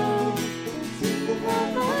low, the King of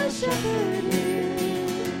love my shepherd is.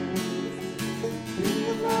 King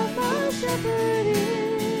of love my shepherd is.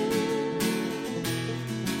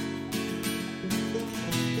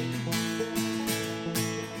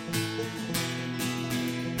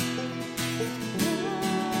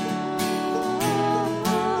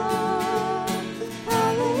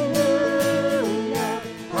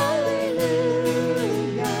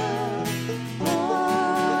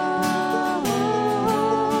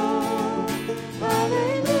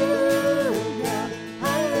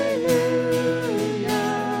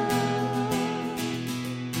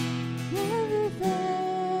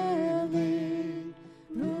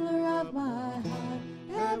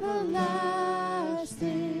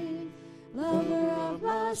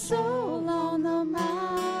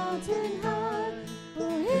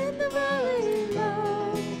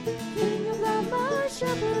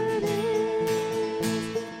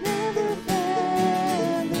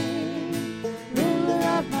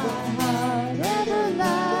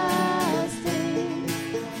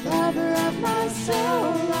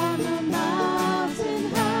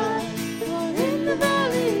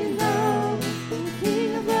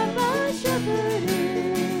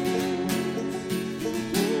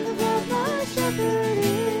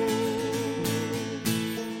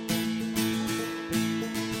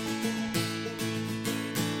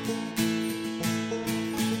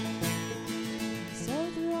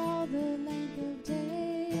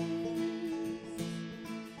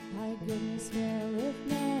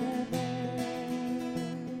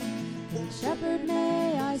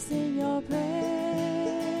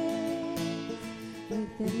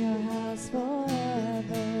 within your house forever,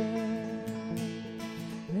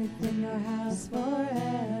 within your house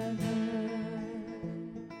forever.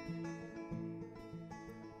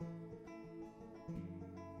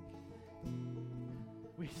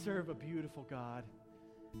 We serve a beautiful God,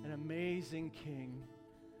 an amazing King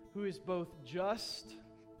who is both just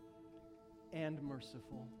and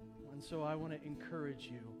merciful. And so I want to encourage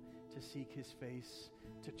you to seek His face,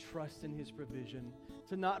 to trust in His provision,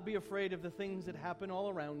 to not be afraid of the things that happen all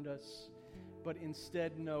around us, but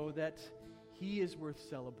instead know that He is worth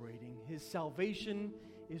celebrating. His salvation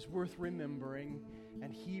is worth remembering,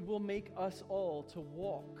 and He will make us all to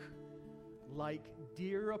walk like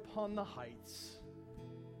deer upon the heights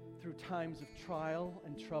through times of trial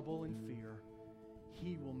and trouble and fear.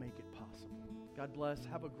 He will make it possible. God bless.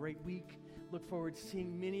 Have a great week. Look forward to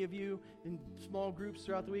seeing many of you in small groups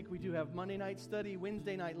throughout the week. We do have Monday night study,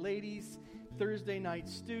 Wednesday night ladies, Thursday night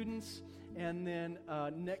students, and then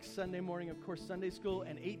next Sunday morning, of course, Sunday school,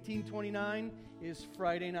 and 1829 is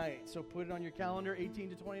Friday night. So put it on your calendar, 18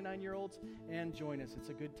 to 29-year-olds, and join us. It's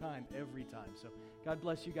a good time every time. So God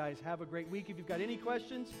bless you guys. Have a great week. If you've got any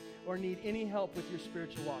questions or need any help with your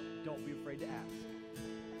spiritual walk, don't be afraid to ask.